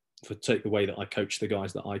take the way that I coach the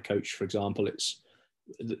guys that I coach, for example, it's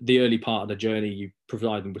the early part of the journey, you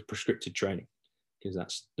provide them with prescriptive training, because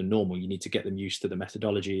that's the normal. You need to get them used to the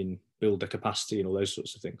methodology and build their capacity and all those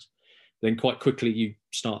sorts of things. Then quite quickly you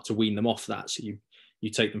start to wean them off that. So you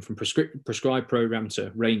take them from prescribed program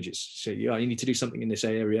to ranges. So you need to do something in this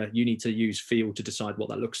area. You need to use feel to decide what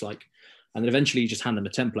that looks like. And then eventually you just hand them a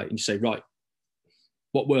template and you say, right,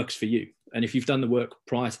 what works for you? And if you've done the work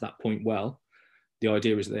prior to that point well, the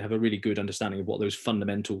idea is that they have a really good understanding of what those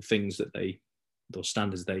fundamental things that those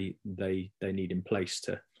standards they need in place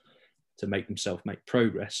to make themselves make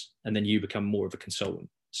progress. And then you become more of a consultant.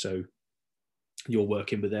 So you're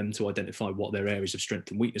working with them to identify what their areas of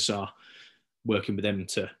strength and weakness are, working with them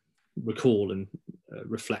to recall and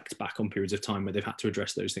reflect back on periods of time where they've had to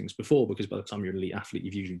address those things before, because by the time you're an elite athlete,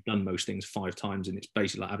 you've usually done most things 5 times, and it's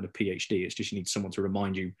basically like having a PhD. It's just you need someone to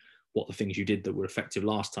remind you what the things you did that were effective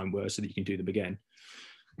last time were, so that you can do them again.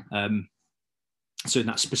 So in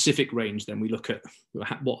that specific range, then we look at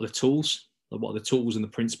what are the tools and the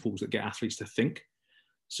principles that get athletes to think.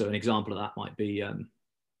 So an example of that might be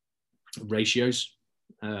ratios,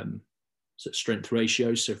 so strength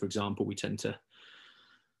ratios. So for example, we tend to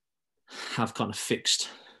have kind of fixed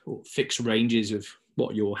ranges of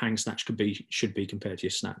what your hang snatch should be compared to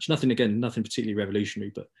your snatch. Nothing particularly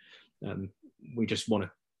revolutionary, but we just want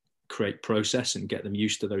to create process and get them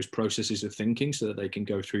used to those processes of thinking so that they can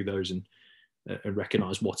go through those and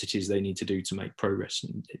recognize what it is they need to do to make progress.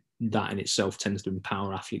 And that in itself tends to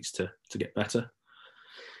empower athletes to get better.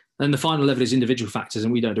 And the final level is individual factors,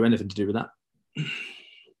 and we don't do anything to do with that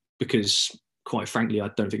because, quite frankly, I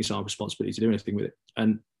don't think it's our responsibility to do anything with it.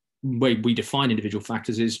 And the way we define individual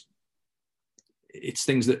factors is it's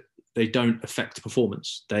things that they don't affect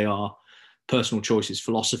performance. They are personal choices,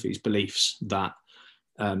 philosophies, beliefs that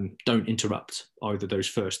don't interrupt either those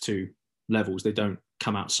first 2 levels. They don't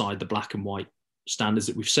come outside the black and white standards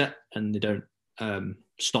that we've set, and they don't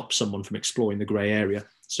stop someone from exploring the grey area.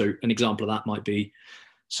 So an example of that might be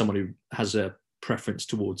someone who has a preference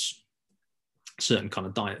towards a certain kind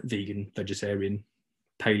of diet, vegan, vegetarian,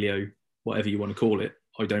 paleo, whatever you want to call it.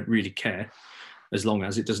 I don't really care, as long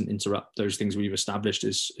as it doesn't interrupt those things we've established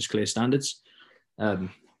as clear standards. And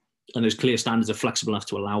those clear standards are flexible enough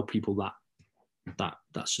to allow people that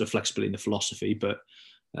sort of flexibility in the philosophy, but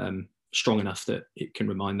strong enough that it can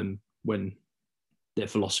remind them when their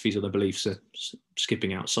philosophies or their beliefs are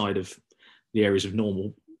skipping outside of the areas of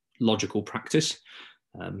normal logical practice.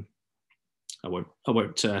 I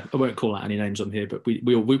won't call out any names on here, but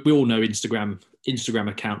we all know Instagram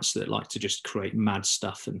accounts that like to just create mad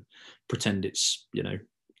stuff and pretend it's, you know,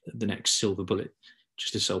 the next silver bullet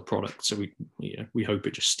just to sell products. So we hope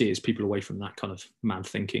it just steers people away from that kind of mad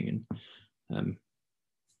thinking and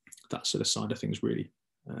that sort of side of things, really.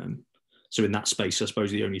 So in that space, I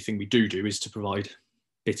suppose the only thing we do is to provide a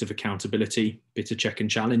bit of accountability, bit of check and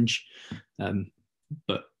challenge,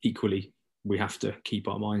 but equally we have to keep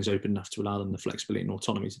our minds open enough to allow them the flexibility and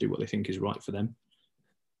autonomy to do what they think is right for them.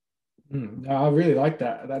 No, I really like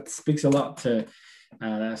that. That speaks a lot to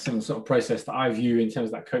some sort of process that I view in terms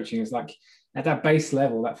of that coaching is like at that base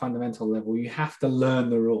level, that fundamental level, you have to learn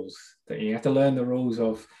the rules. That you have to learn the rules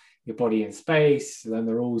of your body in space, learn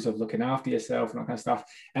the rules of looking after yourself and that kind of stuff.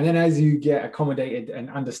 And then as you get accommodated and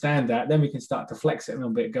understand that, then we can start to flex it a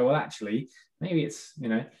little bit and go, well, actually, maybe it's,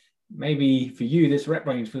 maybe for you, this rep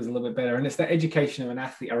range feels a little bit better. And it's that education of an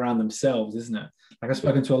athlete around themselves, isn't it? Like I've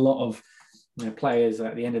spoken to a lot of players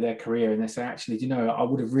at the end of their career and they say, actually, I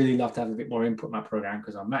would have really loved to have a bit more input in my program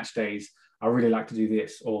because on match days, I really like to do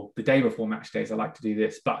this, or the day before match days, I like to do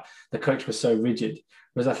this, but the coach was so rigid.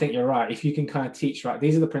 Whereas I think you're right. If you can kind of teach, right,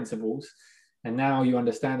 these are the principles, and now you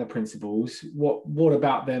understand the principles, what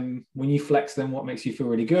about them when you flex them? What makes you feel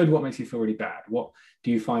really good? What makes you feel really bad? What do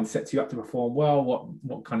you find sets you up to perform well?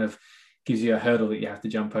 What kind of gives you a hurdle that you have to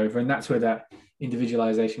jump over? And that's where that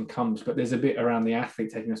individualization comes. But there's a bit around the athlete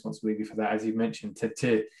taking responsibility for that, as you've mentioned,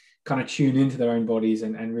 to kind of tune into their own bodies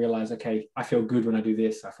and realize, okay, I feel good when I do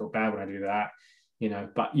this, I feel bad when I do that,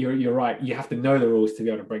 but you're right, you have to know the rules to be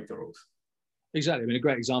able to break the rules. Exactly. I mean, a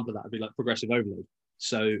great example of that would be like progressive overload.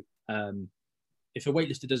 So if a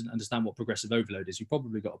weightlifter doesn't understand what progressive overload is, you've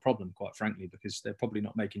probably got a problem, quite frankly, because they're probably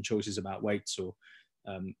not making choices about weights or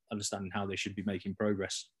understanding how they should be making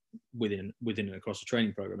progress within and across a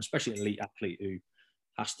training program, especially an elite athlete who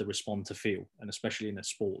has to respond to feel, and especially in a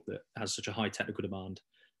sport that has such a high technical demand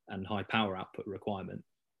and high power output requirement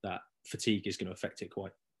that fatigue is going to affect it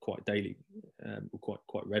quite daily,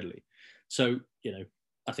 quite readily. So,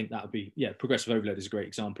 I think that would be, progressive overload is a great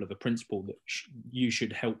example of a principle that you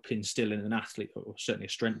should help instill in an athlete, or certainly a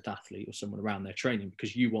strength athlete or someone around their training,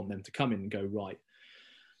 because you want them to come in and go, right,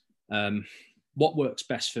 what works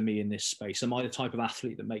best for me in this space? Am I the type of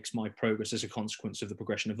athlete that makes my progress as a consequence of the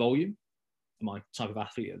progression of volume? Am I the type of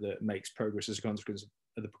athlete that makes progress as a consequence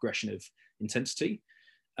of the progression of intensity?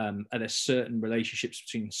 Are there certain relationships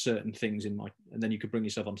between certain things and then you could bring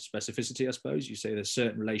yourself onto specificity, I suppose. You say there's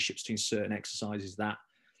certain relationships between certain exercises that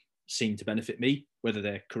seem to benefit me, whether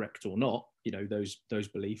they're correct or not. Those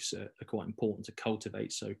beliefs are quite important to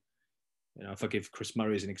cultivate. So, if I give Chris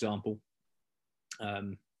Murray as an example,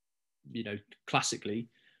 classically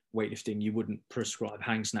weightlifting, you wouldn't prescribe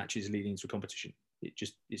hang snatches leading into a competition.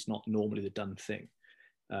 It's not normally the done thing.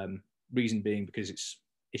 Reason being because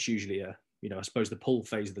it's usually I suppose the pull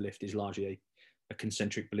phase of the lift is largely a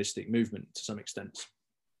concentric ballistic movement to some extent.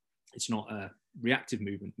 It's not a reactive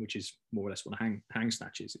movement, which is more or less what a hang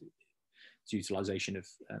snatch is. It's utilization of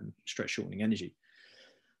stretch shortening energy.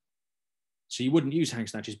 So you wouldn't use hang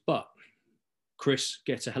snatches, but Chris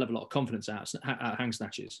gets a hell of a lot of confidence out of hang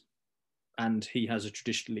snatches, and he has a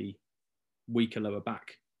traditionally weaker lower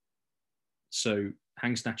back. So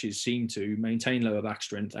hang snatches seem to maintain lower back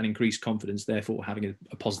strength and increase confidence, therefore having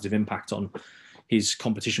a positive impact on his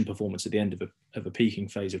competition performance at the end of a peaking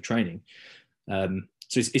phase of training.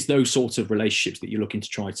 So it's those sorts of relationships that you're looking to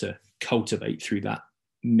try to cultivate through that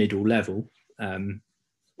middle level,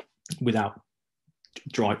 without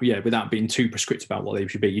being too prescriptive about what they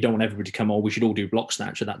should be. You don't want everybody to come, we should all do block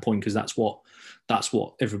snatch at that point because that's what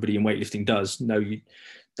everybody in weightlifting does. No,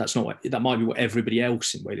 that might be what everybody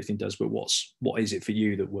else in weightlifting does, but what is it for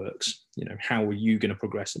you that works? How are you going to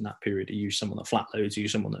progress in that period? Are you someone that flat loads? Are you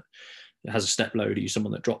someone that has a step load? Are you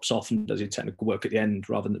someone that drops off and does your technical work at the end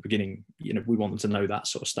rather than the beginning? We want them to know that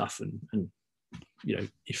sort of stuff, and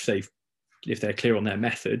if they're clear on their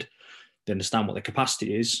method, they understand what their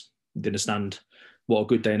capacity is, they understand what a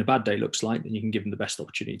good day and a bad day looks like, then you can give them the best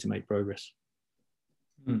opportunity to make progress.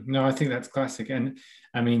 No, I think that's classic. And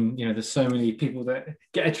I mean, there's so many people that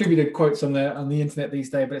get attributed quotes on the internet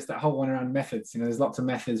these days, but it's that whole one around methods. There's lots of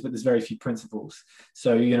methods, but there's very few principles.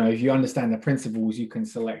 So, if you understand the principles, you can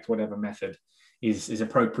select whatever method is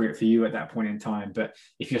appropriate for you at that point in time. But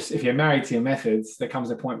if you're married to your methods, there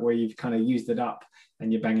comes a point where you've kind of used it up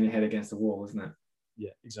and you're banging your head against the wall, isn't it?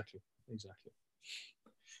 Yeah, exactly.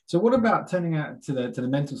 So what about turning out to the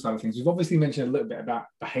mental side of things? We've obviously mentioned a little bit about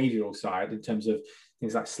behavioral side in terms of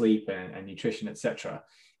things like sleep and nutrition, etc.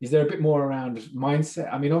 Is there a bit more around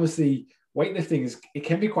mindset? I mean, obviously weightlifting it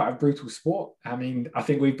can be quite a brutal sport. I mean, I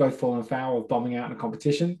think we've both fallen foul of bombing out in a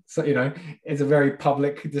competition. So, it's a very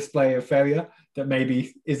public display of failure that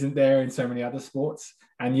maybe isn't there in so many other sports.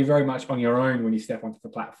 And you're very much on your own when you step onto the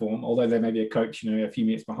platform, although there may be a coach, a few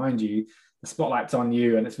minutes behind you. The spotlight's on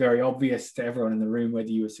you and it's very obvious to everyone in the room whether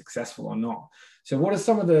you were successful or not. So what are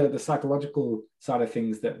some of the psychological side of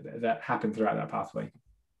things that happen throughout that pathway?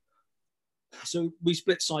 So we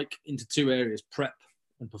split psych into two areas, prep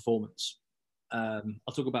and performance. I'll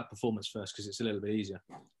talk about performance first because it's a little bit easier.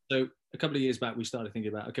 So a couple of years back, we started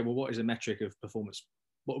thinking about, okay, well, what is a metric of performance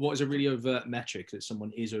what is a really overt metric that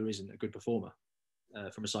someone is or isn't a good performer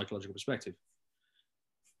from a psychological perspective?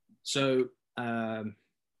 So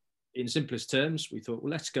in simplest terms, we thought,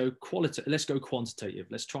 well, let's go quantitative.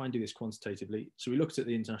 Let's try and do this quantitatively. So we looked at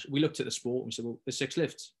the sport and we said, well, there's 6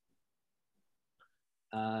 lifts.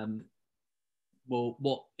 Well,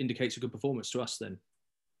 what indicates a good performance to us then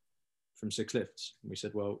from 6 lifts? And we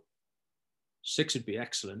said, well, 6 would be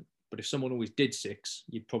excellent, but if someone always did 6,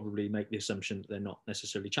 you'd probably make the assumption that they're not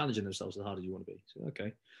necessarily challenging themselves as hard as you want to be. So,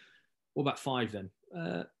 okay, what about 5 then?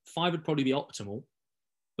 5 would probably be optimal,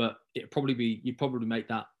 but you'd probably make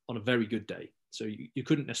that on a very good day. So you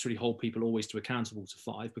couldn't necessarily hold people always to accountable to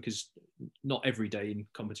 5, because not every day in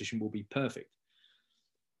competition will be perfect.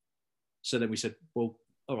 So then we said, well,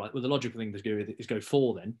 all right, well, the logical thing to do is go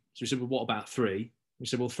 4 then. So we said, well, what about 3? We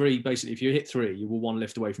said, well, 3, basically, if you hit 3, you will 1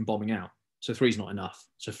 lift away from bombing out. So 3 is not enough.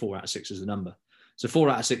 So 4 out of 6 is the number. So 4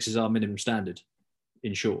 out of 6 is our minimum standard,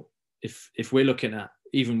 in short. If we're looking at,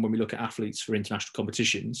 even when we look at athletes for international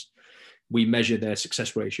competitions, we measure their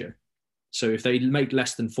success ratio. So if they make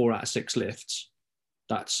less than 4 out of 6 lifts,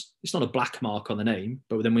 it's not a black mark on the name,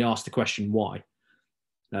 but then we ask the question why.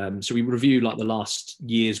 So we review like the last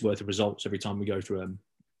year's worth of results every time we go through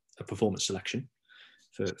a performance selection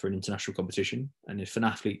for an international competition. And if an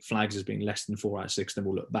athlete flags as being less than 4 out of 6, then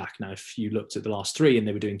we'll look back. Now, if you looked at the last 3 and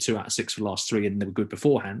they were doing 2 out of 6 for the last 3 and they were good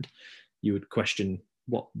beforehand, you would question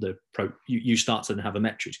what you start to have a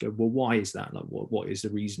metric to go, well, why is that? Like, what is the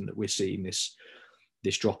reason that we're seeing this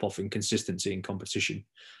drop off in consistency in competition?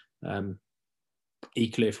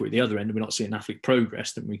 Equally, if we're at the other end and we're not seeing athlete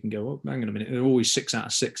progress, then we can go, oh, hang on a minute, they're always 6 out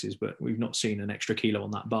of 6s, but we've not seen an extra kilo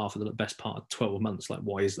on that bar for the best part of 12 months. Like,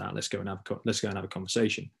 why is that? Let's go and have a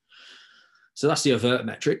conversation. So that's the overt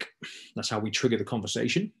metric. That's how we trigger the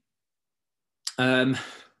conversation.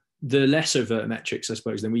 The less overt metrics, I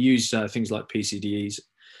suppose, then we use things like PCDEs,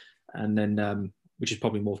 and then which is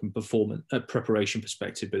probably more from performance preparation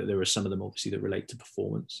perspective, but there are some of them obviously that relate to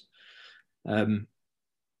performance.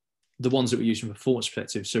 The ones that we use from a performance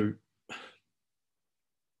perspective. So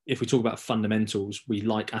if we talk about fundamentals, we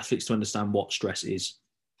like athletes to understand what stress is.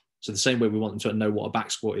 So the same way we want them to know what a back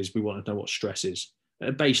squat is, we want to know what stress is. At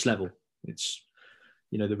a base level, it's,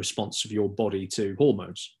 the response of your body to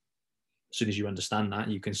hormones. As soon as you understand that,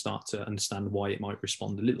 you can start to understand why it might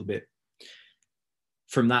respond a little bit.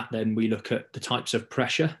 From that, then we look at the types of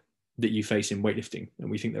pressure that you face in weightlifting. And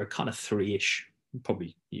we think there are kind of 3-ish.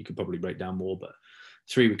 You could probably break down more, but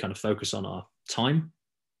 3 we kind of focus on our time.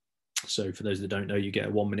 So for those that don't know, you get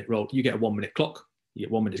a 1-minute roll, you get a 1-minute clock, you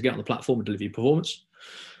get 1 minute to get on the platform and deliver your performance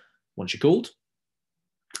once you're called.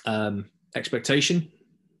 Expectation,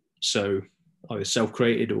 so either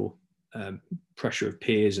self-created or pressure of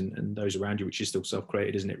peers and those around you, which is still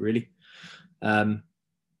self-created, isn't it, really? And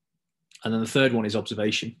then the third one is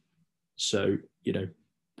observation. So, either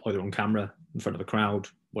on camera, in front of a crowd,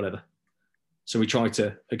 whatever. So we try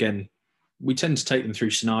to, again, we tend to take them through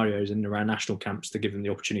scenarios in around national camps to give them the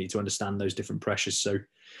opportunity to understand those different pressures. So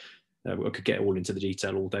I could get all into the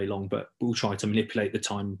detail all day long, but we'll try to manipulate the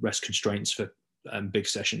time rest constraints for big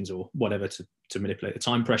sessions or whatever to manipulate the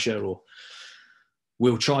time pressure, or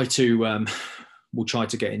we'll try to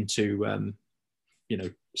get into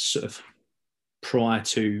sort of prior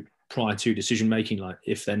to decision making, like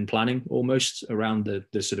if then planning, almost around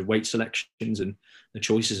the sort of weight selections and the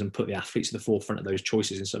choices, and put the athletes at the forefront of those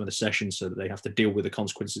choices in some of the sessions, so that they have to deal with the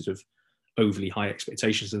consequences of overly high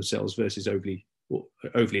expectations themselves versus overly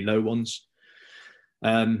low ones.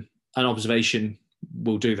 And observation,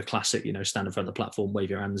 will do the classic, stand in front of the platform, wave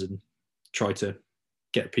your hands, and try to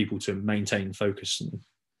get people to maintain focus and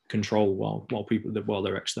control while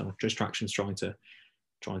their external distractions trying to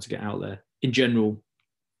get out there. In general,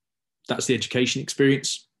 that's the education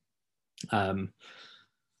experience. I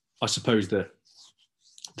suppose the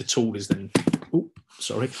tool is then,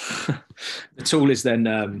 the tool is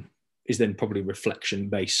then probably reflection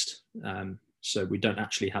based. So we don't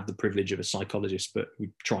actually have the privilege of a psychologist, but we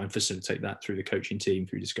try and facilitate that through the coaching team,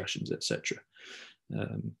 through discussions, etc.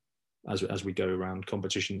 As we go around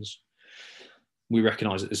competitions, we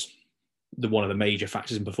recognise that one of the major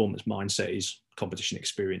factors in performance mindset is competition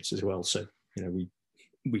experience as well. So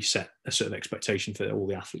we set a sort of expectation for all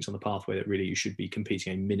the athletes on the pathway that really you should be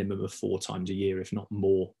competing a minimum of 4 times a year, if not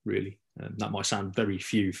more, really. That might sound very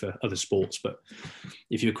few for other sports, but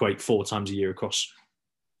if you equate 4 times a year across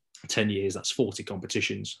 10 years, that's 40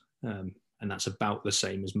 competitions. And that's about the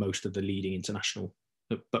same as most of the leading international.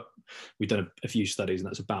 But we've done a few studies, and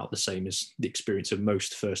that's about the same as the experience of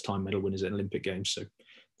most first-time medal winners at Olympic Games. So it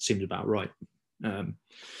seems about right.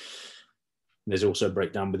 There's also a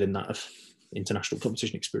breakdown within that of international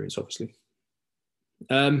competition experience, obviously.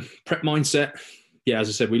 Prep mindset. Yeah, as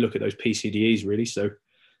I said, we look at those PCDEs really. So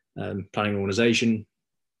planning and organization,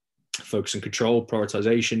 focus and control,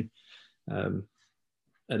 prioritization, and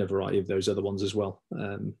a variety of those other ones as well.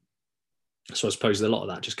 So I suppose a lot of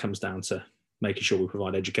that just comes down to making sure we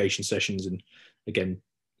provide education sessions and, again,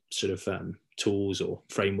 sort of tools or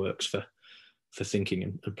frameworks for thinking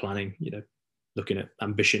and planning, looking at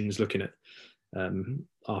ambitions, looking at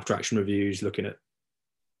after action reviews, looking at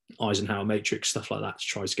Eisenhower matrix, stuff like that, to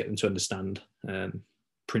try to get them to understand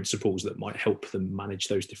principles that might help them manage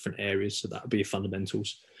those different areas. So that would be your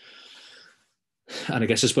fundamentals. And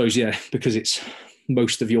I suppose, because it's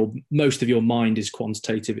most of your mind is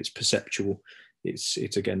quantitative, it's perceptual, it's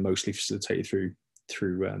again mostly facilitated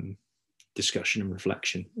through discussion and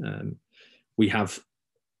reflection. We have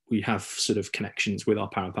sort of connections with our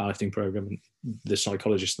powerlifting program, and the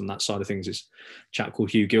psychologist on that side of things is a chap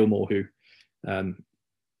called Hugh Gilmore, who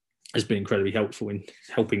has been incredibly helpful in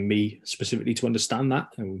helping me specifically to understand that.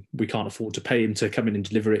 And we can't afford to pay him to come in and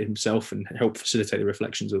deliver it himself and help facilitate the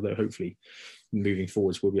reflections, although hopefully moving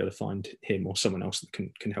forwards we'll be able to find him or someone else that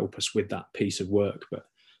can help us with that piece of work. But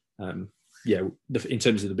in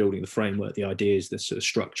terms of the building the framework, the ideas, the sort of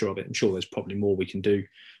structure of it, I'm sure there's probably more we can do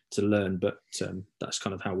to learn, but that's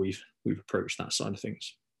kind of how we've approached that side of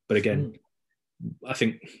things. But again, I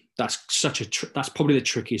think that's that's probably the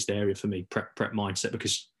trickiest area for me, prep mindset,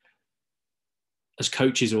 because as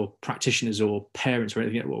coaches or practitioners or parents or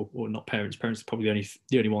anything, or not parents are probably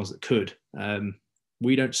the only ones that could.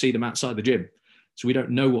 We don't see them outside the gym, so we don't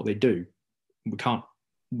know what they do. We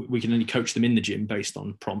can only coach them in the gym based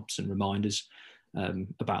on prompts and reminders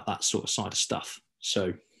about that sort of side of stuff.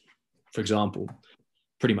 So, for example,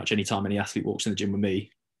 pretty much any time any athlete walks in the gym with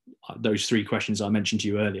me, those 3 questions I mentioned to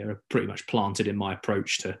you earlier are pretty much planted in my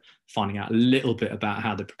approach to finding out a little bit about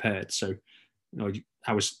how they're prepared. So,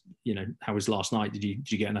 how was last night? Did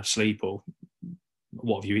you get enough sleep, or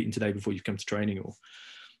what have you eaten today before you've come to training, or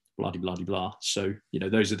blah blah blah blah. So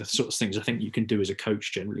those are the sorts of things I think you can do as a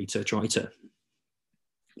coach generally to try to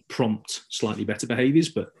prompt slightly better behaviors,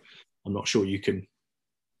 but I'm not sure. I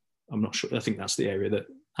think that's the area that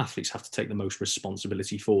athletes have to take the most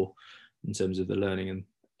responsibility for in terms of the learning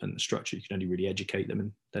and the structure. You can only really educate them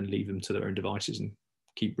and then leave them to their own devices and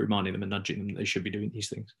keep reminding them and nudging them that they should be doing these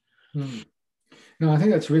things. No, I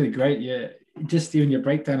think that's really great. Yeah, just even your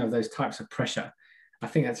breakdown of those types of pressure, I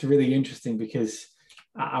think that's really interesting, because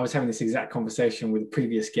I was having this exact conversation with a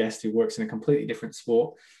previous guest who works in a completely different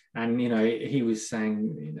sport. And, he was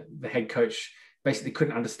saying, the head coach basically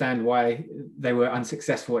couldn't understand why they were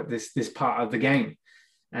unsuccessful at this part of the game.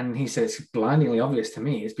 And he said, it's blindingly obvious to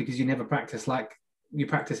me. It's because you never practice like you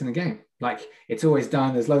practice in the game. Like, it's always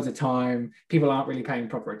done. There's loads of time. People aren't really paying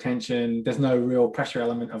proper attention. There's no real pressure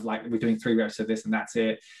element of like, we're doing 3 reps of this and that's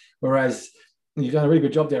it. Whereas you've done a really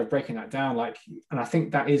good job there of breaking that down. And I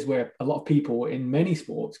think that is where a lot of people in many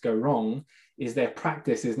sports go wrong, is their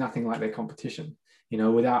practice is nothing like their competition,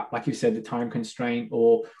 without, like you said, the time constraint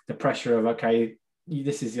or the pressure of, okay,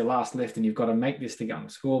 this is your last lift and you've got to make this to get on the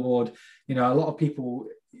scoreboard. A lot of people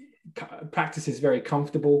practice is very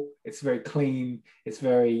comfortable. It's very clean. It's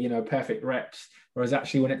very, perfect reps. Whereas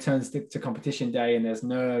actually when it turns to competition day and there's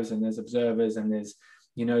nerves and there's observers and there's,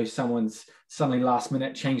 someone's suddenly last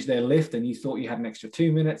minute changed their lift and you thought you had an extra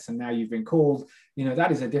 2 minutes and now you've been called,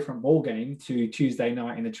 that is a different ball game to Tuesday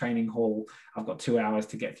night in the training hall. I've got 2 hours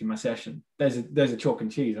to get through my session. There's a chalk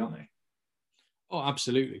and cheese, aren't they? Oh,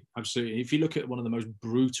 absolutely. Absolutely. If you look at one of the most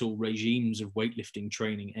brutal regimes of weightlifting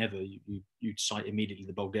training ever, you'd cite immediately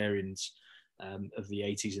the Bulgarians of the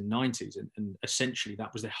 80s and 90s. And essentially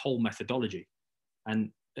that was their whole methodology.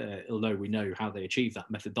 And although we know how they achieved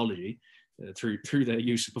that methodology through their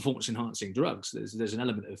use of performance enhancing drugs, there's an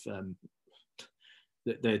element of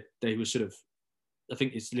that they were sort of, I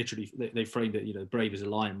think it's literally, they framed it, brave as a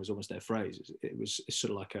lion was almost their phrase. It's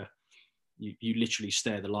sort of like you literally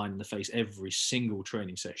stare the line in the face every single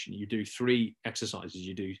training session. You do 3 exercises.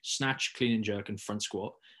 You do snatch, clean and jerk, and front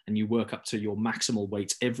squat, and you work up to your maximal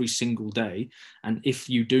weights every single day. And if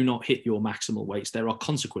you do not hit your maximal weights, there are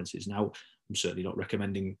consequences. Now, I'm certainly not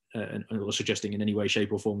recommending or suggesting in any way,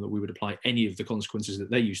 shape or form that we would apply any of the consequences that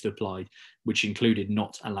they used to apply, which included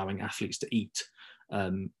not allowing athletes to eat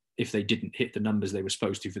if they didn't hit the numbers they were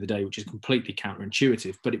supposed to for the day, which is completely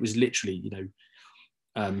counterintuitive. But it was literally,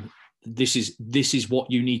 this is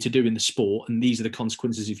what you need to do in the sport, and these are the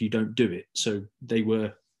consequences if you don't do it. So they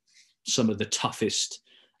were some of the toughest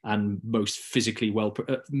and most physically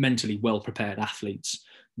mentally well prepared athletes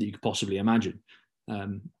that you could possibly imagine.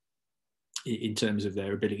 in terms of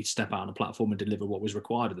their ability to step out on a platform and deliver what was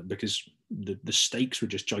required of them, because the stakes were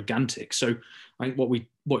just gigantic. So I think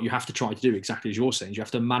what you have to try to do, exactly as you're saying, is you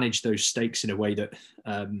have to manage those stakes in a way that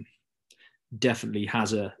definitely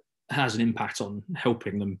has an impact on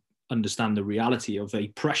helping them understand the reality of a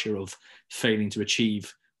pressure of failing to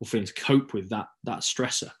achieve or failing to cope with that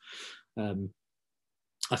stressor.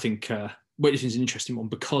 I think weightlifting is an interesting one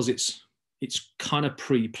because it's kind of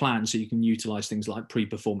pre-planned, so you can utilize things like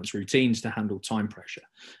pre-performance routines to handle time pressure,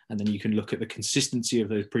 and then you can look at the consistency of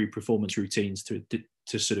those pre-performance routines to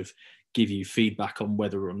sort of give you feedback on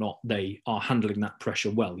whether or not they are handling that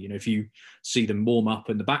pressure well. You know, if you see them warm up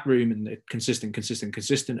in the back room and they're consistent,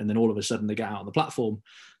 and then all of a sudden they get out on the platform,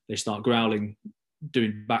 they start growling,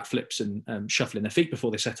 doing backflips and shuffling their feet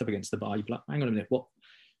before they set up against the bar, you'd be like, hang on a minute,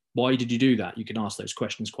 why did you do that? You can ask those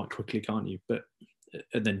questions quite quickly, can't you?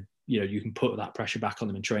 And then, you know, you can put that pressure back on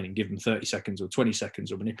them in training, give them 30 seconds or 20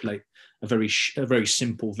 seconds, or manipulate a very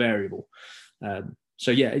simple variable.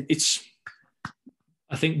 So yeah,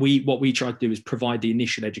 I think what we try to do is provide the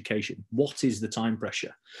initial education. What is the time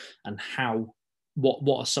pressure, and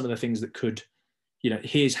what are some of the things that could, you know,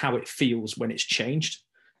 here's how it feels when it's changed.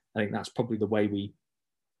 I think that's probably the way we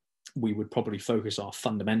would probably focus our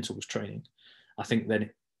fundamentals training. I think then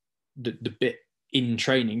the bit in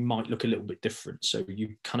training might look a little bit different. So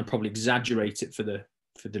you kind of probably exaggerate it for the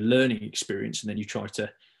learning experience, and then you try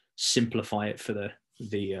to simplify it for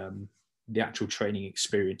the actual training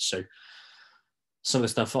experience. So some of the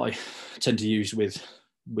stuff I tend to use with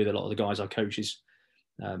a lot of the guys I coach is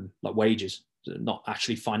like wages, not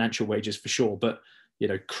actually financial wages for sure, but, you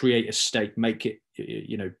know, create a stake, make it,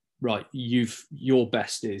 you know, right, your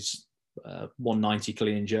best is 190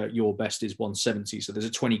 clean and jerk, your best is 170. So there's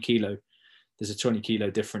a 20 kilo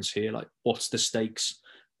difference here. Like, what's the stakes?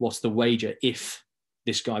 What's the wager if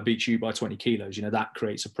this guy beats you by 20 kilos? You know, that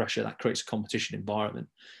creates a pressure, that creates a competition environment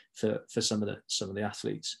for some of the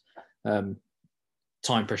athletes.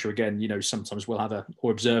 Time pressure, again, you know, sometimes will have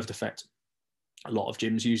or observed effect. A lot of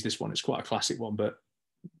gyms use this one. It's quite a classic one, but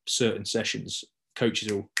certain sessions,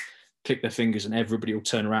 coaches will click their fingers and everybody will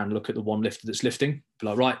turn around and look at the one lifter that's lifting. Be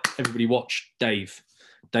like, right, everybody watch Dave's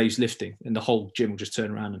lifting, and the whole gym will just turn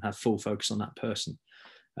around and have full focus on that person.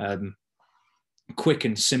 Quick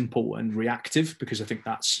and simple and reactive, because I think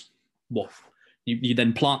that's what you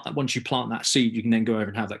then plant that. Once you plant that seed, you can then go over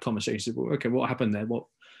and have that conversation. So, well, okay, what happened there?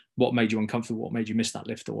 What made you uncomfortable? What made you miss that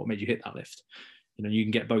lift, or what made you hit that lift? You know, you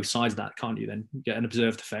can get both sides of that, can't you? Then you get an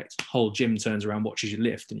observed effect. Whole gym turns around, watches you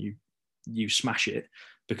lift, and you smash it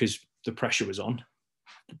because the pressure was on.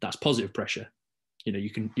 That's positive pressure. You know, you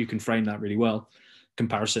can frame that really well.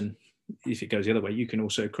 Comparison, if it goes the other way, you can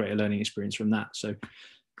also create a learning experience from that. So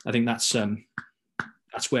I think that's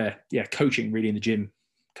where, yeah, coaching really in the gym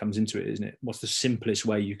comes into it, isn't it? What's the simplest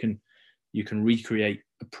way you can recreate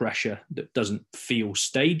a pressure that doesn't feel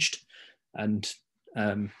staged, and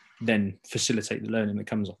then facilitate the learning that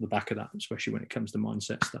comes off the back of that, especially when it comes to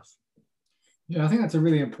mindset stuff. Yeah, I think that's a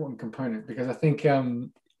really important component, because I think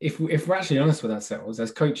if we're actually honest with ourselves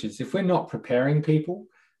as coaches, if we're not preparing people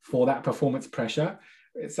for that performance pressure,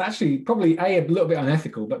 it's actually probably a little bit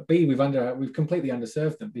unethical, but B, we've completely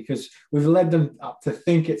underserved them, because we've led them up to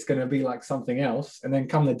think it's going to be like something else, and then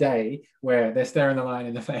come the day where they're staring the lion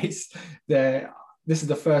in the face, this is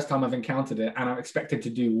the first time I've encountered it, and I'm expected to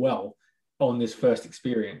do well on this first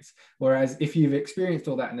experience. Whereas if you've experienced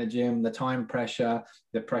all that in the gym, the time pressure,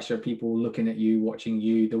 the pressure of people looking at you, watching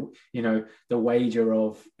you, the wager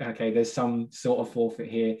of, okay, there's some sort of forfeit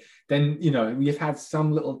here, then, you know, you've had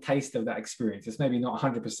some little taste of that experience. It's maybe not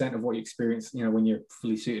 100% of what you experience, you know, when you're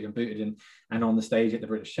fully suited and booted and on the stage at the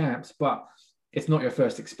British Champs, but it's not your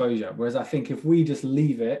first exposure. Whereas I think if we just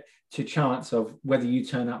leave it to chance of whether you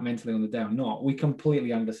turn up mentally on the day or not, we completely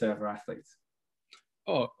underserve our athletes.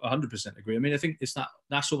 Oh, 100% agree. I mean, I think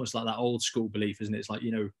that's almost like that old school belief, isn't it? It's like,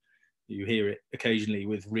 you know, you hear it occasionally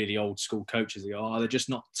with really old school coaches. They go, oh, they're just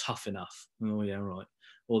not tough enough. Oh yeah, right.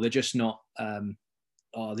 Or they're just not,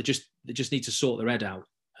 they just need to sort their head out.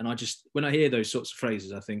 And when I hear those sorts of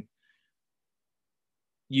phrases, I think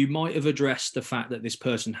you might have addressed the fact that this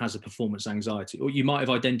person has a performance anxiety, or you might have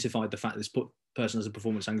identified the fact that this person has a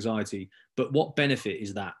performance anxiety, but what benefit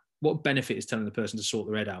is that? What benefit is telling the person to sort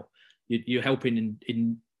their head out? You're helping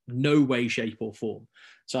in no way, shape or form.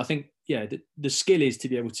 So I think, yeah, the skill is to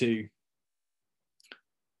be able to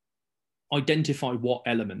identify what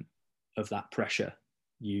element of that pressure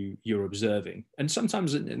you're observing. And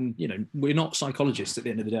sometimes, and you know, we're not psychologists at the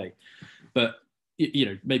end of the day, but you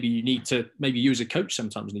know, maybe you as a coach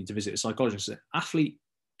sometimes need to visit a psychologist. Athlete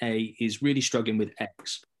A is really struggling with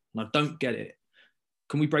X, and I don't get it.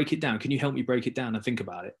 can we break it down? Can you help me break it down and think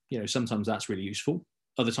about it? You know, sometimes that's really useful.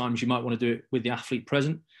 Other times you might want to do it with the athlete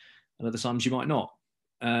present, and other times you might not.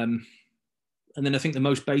 And then I think the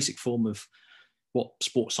most basic form of what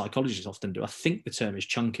sports psychologists often do, I think the term is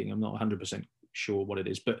chunking. I'm not 100% sure what it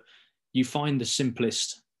is, but you find the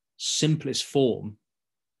simplest form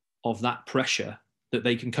of that pressure that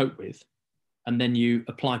they can cope with, and then you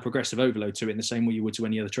apply progressive overload to it in the same way you would to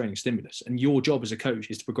any other training stimulus. And your job as a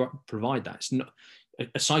coach is to provide that. It's not,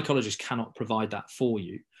 a psychologist cannot provide that for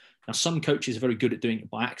you. Now, some coaches are very good at doing it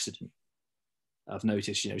by accident. I've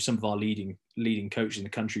noticed, you know, some of our leading coaches in the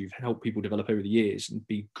country who've helped people develop over the years and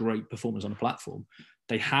be great performers on a platform.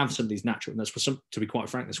 They have some of these natural, and that's to be quite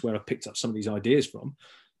frank, that's where I picked up some of these ideas from,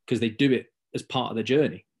 because they do it as part of their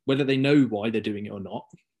journey. Whether they know why they're doing it or not,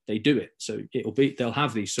 they do it. So they'll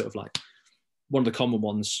have these sort of like, one of the common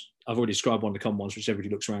ones, I've already described one of the common ones, which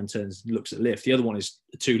everybody looks around, turns, looks at lift. The other one is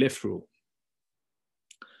the 2 lift rule.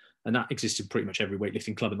 And that exists in pretty much every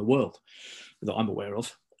weightlifting club in the world that I'm aware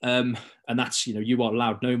of. And that's, you know, you are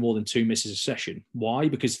allowed no more than 2 misses a session. Why?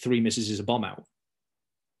 Because 3 misses is a bomb out.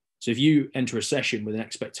 So if you enter a session with an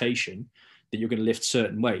expectation that you're going to lift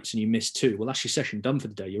certain weights and you miss 2, well, that's your session done for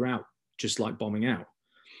the day. You're out, just like bombing out.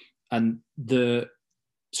 And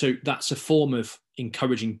so that's a form of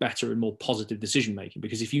encouraging better and more positive decision making,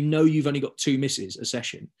 because if you know you've only got 2 misses a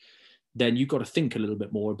session, then you've got to think a little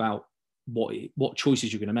bit more about what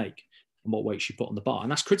choices you're going to make and what weights you put on the bar.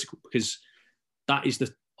 And that's critical, because that is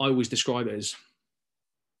I always describe it as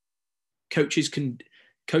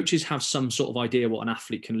coaches have some sort of idea what an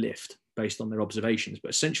athlete can lift based on their observations,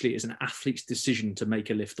 but essentially it's an athlete's decision to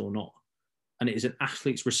make a lift or not. And it is an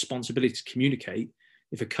athlete's responsibility to communicate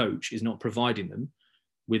if a coach is not providing them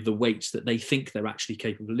with the weights that they think they're actually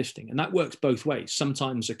capable of lifting. And that works both ways.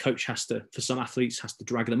 Sometimes a coach for some athletes, has to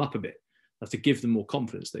drag them up a bit, have to give them more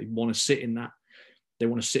confidence. They want to sit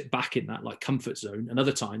back in that like comfort zone. And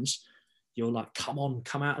other times you're like, come on,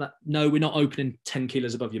 come out of that. No, we're not opening 10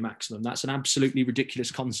 kilos above your maximum. That's an absolutely ridiculous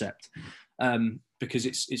concept, because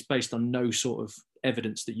it's based on no sort of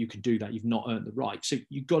evidence that you can do that. You've not earned the right. So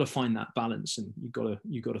you've got to find that balance, and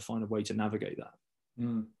you've got to find a way to navigate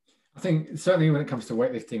that. I think certainly when it comes to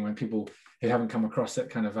weightlifting, when people who haven't come across it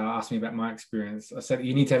kind of ask me about my experience, I said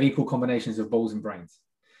you need to have equal combinations of balls and brains.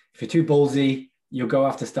 If you're too ballsy, you'll go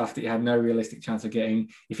after stuff that you have no realistic chance of getting.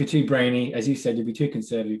 If you're too brainy, as you said, you'll be too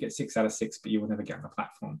conservative, you get 6 out of 6, but you will never get on the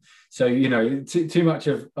platform. So, you know, too much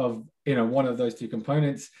of you know, one of those 2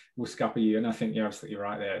 components will scupper you. And I think you're absolutely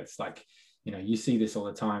right there. It's like, you know, you see this all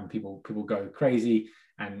the time. People go crazy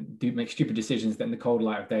and do make stupid decisions that in the cold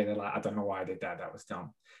light of day, they're like, I don't know why I did that. That was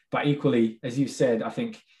dumb. But equally, as you said, I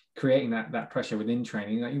think creating that pressure within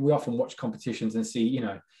training, like we often watch competitions and see, you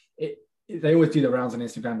know, they always do the rounds on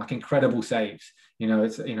Instagram, like incredible saves. You know,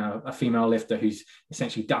 it's, you know, a female lifter who's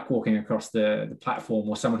essentially duck walking across the platform,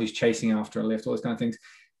 or someone who's chasing after a lift, all those kind of things.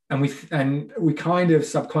 And we kind of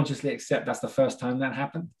subconsciously accept that's the first time that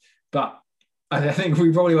happened. But I think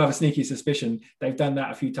we probably have a sneaky suspicion they've done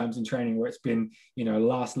that a few times in training where it's been, you know,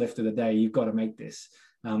 last lift of the day, you've got to make this.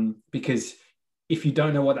 Because if you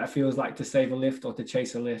don't know what that feels like to save a lift or to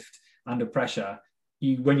chase a lift under pressure,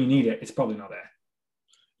 when you need it, it's probably not there.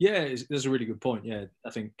 Yeah, that's a really good point. Yeah, I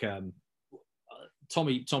think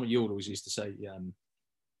Tommy Yord always used to say, we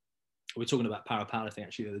were talking about parapowerlifting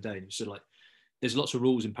actually the other day, and he said, like, there's lots of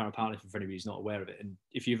rules in parapowerlifting for anybody who's not aware of it. And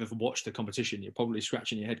if you've ever watched the competition, you're probably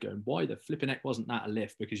scratching your head going, why the flipping heck wasn't that a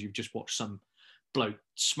lift? Because you've just watched some bloke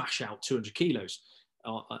smash out 200 kilos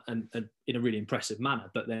and in a really impressive manner,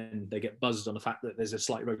 but then they get buzzed on the fact that there's a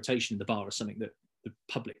slight rotation in the bar or something that the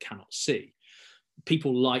public cannot see.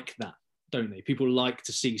 People like that, don't they? People like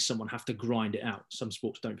to see someone have to grind it out. Some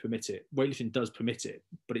sports don't permit it. Weightlifting does permit it,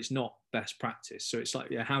 but it's not best practice. So it's like,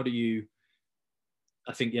 yeah, how do you,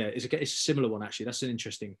 I think, yeah, it's a similar one, actually. That's an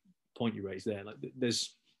interesting point you raised there. Like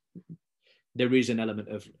there is an element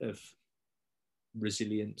of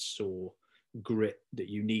resilience or grit that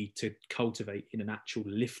you need to cultivate in an actual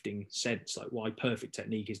lifting sense. Like why perfect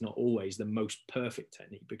technique is not always the most perfect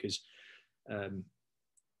technique, because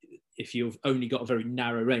if you've only got a very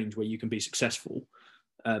narrow range where you can be successful,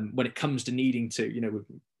 when it comes to needing to, you know,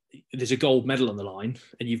 there's a gold medal on the line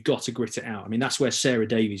and you've got to grit it out. I mean, that's where Sarah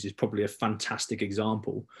Davies is probably a fantastic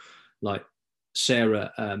example. Like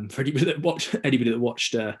Sarah, for anybody that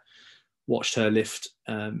watched her lift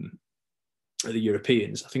at the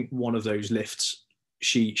Europeans, I think one of those lifts,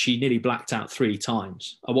 she nearly blacked out 3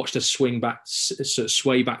 times. I watched her sway back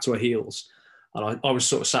to her heels And I was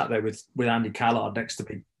sort of sat there with Andy Callard next to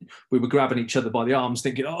me. We were grabbing each other by the arms,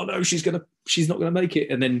 thinking, "Oh no, she's not gonna make it."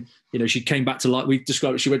 And then, you know, she came back to life. We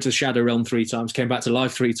described it. She went to the shadow realm 3 times, came back to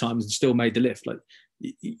life 3 times, and still made the lift. Like,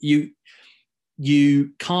 you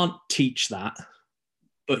can't teach that,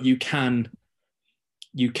 but you can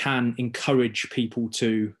encourage people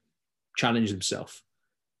to challenge themselves.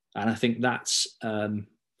 And I think that's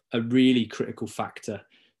a really critical factor.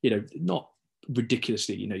 You know, not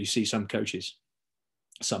ridiculously, you know, you see some coaches,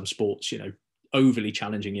 some sports, you know, overly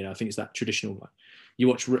challenging. You know, I think it's that traditional, like, you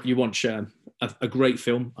watch a great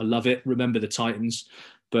film. I love it. Remember the Titans.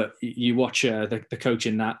 But you watch the coach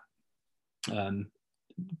in that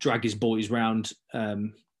drag his boys round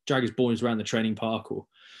the training park, or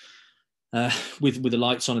with the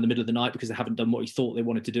lights on in the middle of the night because they haven't done what he thought they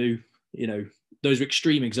wanted to do. You know, those are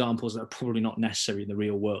extreme examples that are probably not necessary in the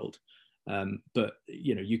real world. But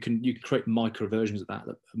you know, you can create micro versions of that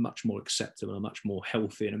are much more acceptable and much more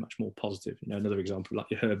healthy and much more positive. You know, another example,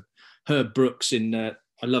 like your Herb Brooks in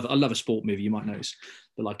I love a sport movie, you might notice,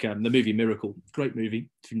 but like the movie Miracle, great movie.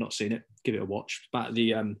 If you've not seen it, give it a watch. It's about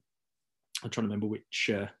the I'm trying to remember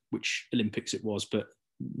which Olympics it was, but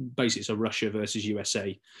basically it's a Russia versus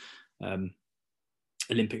USA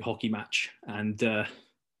Olympic hockey match, and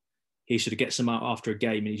he sort of gets them out after a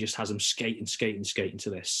game and he just has them skate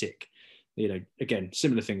until they're sick. You know, again,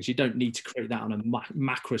 similar things. You don't need to create that on a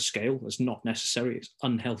macro scale. That's not necessary. It's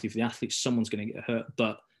unhealthy for the athletes. Someone's going to get hurt.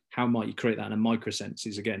 But how might you create that in a micro sense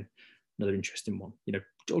is, again, another interesting one. You know,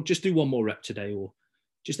 or just do one more rep today, or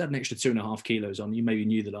just add an extra 2.5 kilos on. You maybe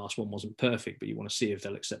knew the last one wasn't perfect, but you want to see if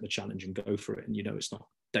they'll accept the challenge and go for it. And you know it's not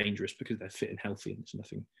dangerous because they're fit and healthy and there's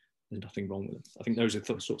nothing wrong with them. I think those are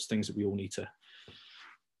the sorts of things that we all need to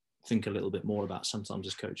think a little bit more about sometimes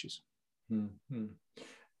as coaches. Mm-hmm.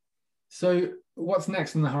 So what's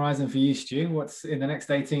next on the horizon for you, Stu? What's in the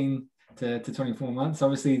next 18 to 24 months?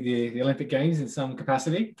 Obviously the Olympic Games in some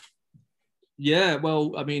capacity. Yeah,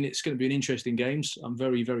 well, I mean, it's going to be an interesting games. I'm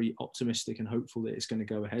very, very optimistic and hopeful that it's going to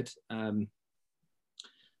go ahead. I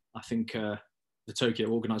think the Tokyo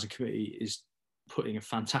Organising Committee is putting a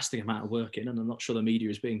fantastic amount of work in, and I'm not sure the media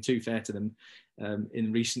is being too fair to them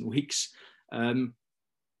in recent weeks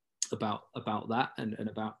about that and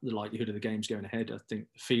about the likelihood of the games going ahead. I think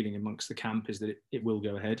the feeling amongst the camp is that it will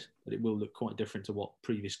go ahead, but it will look quite different to what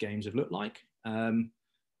previous games have looked like.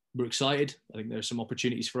 We're excited. I think there are some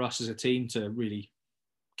opportunities for us as a team to really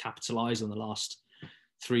capitalise on the last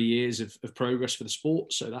 3 years of progress for the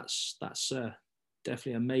sport. So that's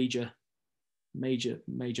definitely a major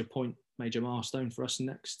point, major milestone for us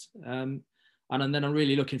next. And then I'm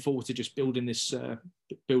really looking forward to just building the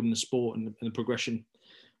sport and the progression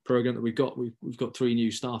program that we've got. We've got 3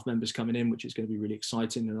 new staff members coming in, which is going to be really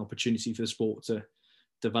exciting, and an opportunity for the sport to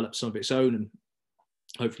develop some of its own, and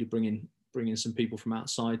hopefully bring in some people from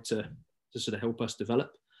outside to sort of help us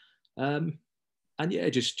develop. And yeah,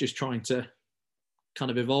 just trying to kind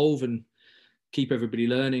of evolve and keep everybody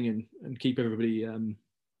learning and keep everybody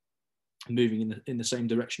moving in the same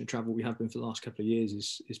direction of travel we have been for the last couple of years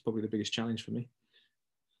is probably the biggest challenge for me.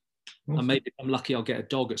 Awesome. And maybe if I'm lucky, I'll get a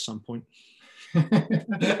dog at some point.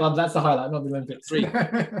 Well, that's the highlight, not the Olympics.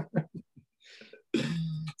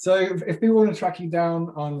 So if people want to track you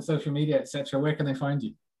down on social media, etc., where can they find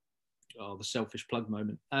you? Oh, the selfish plug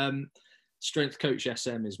moment. Strength Coach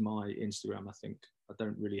SM is my Instagram. I think I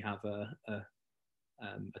don't really have a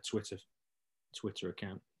Twitter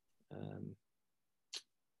account.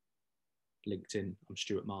 LinkedIn, I'm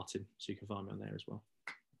Stu Martin, so you can find me on there as well.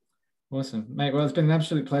 Awesome, mate. Well, it's been an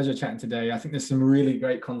absolute pleasure chatting today. I think there's some really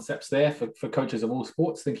great concepts there for coaches of all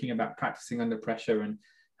sports, thinking about practicing under pressure and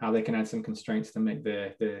how they can add some constraints to make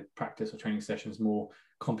their practice or training sessions more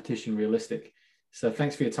competition realistic. So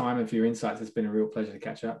thanks for your time and for your insights. It's been a real pleasure to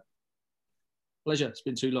catch up. Pleasure. It's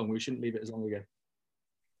been too long. We shouldn't leave it as long again.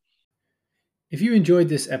 If you enjoyed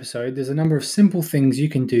this episode, there's a number of simple things you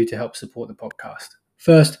can do to help support the podcast.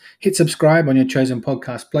 First, hit subscribe on your chosen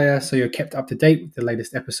podcast player so you're kept up to date with the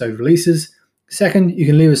latest episode releases. Second, you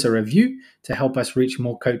can leave us a review to help us reach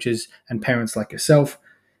more coaches and parents like yourself.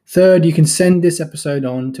 Third, you can send this episode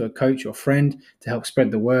on to a coach or friend to help spread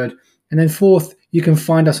the word. And then fourth, you can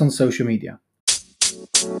find us on social media.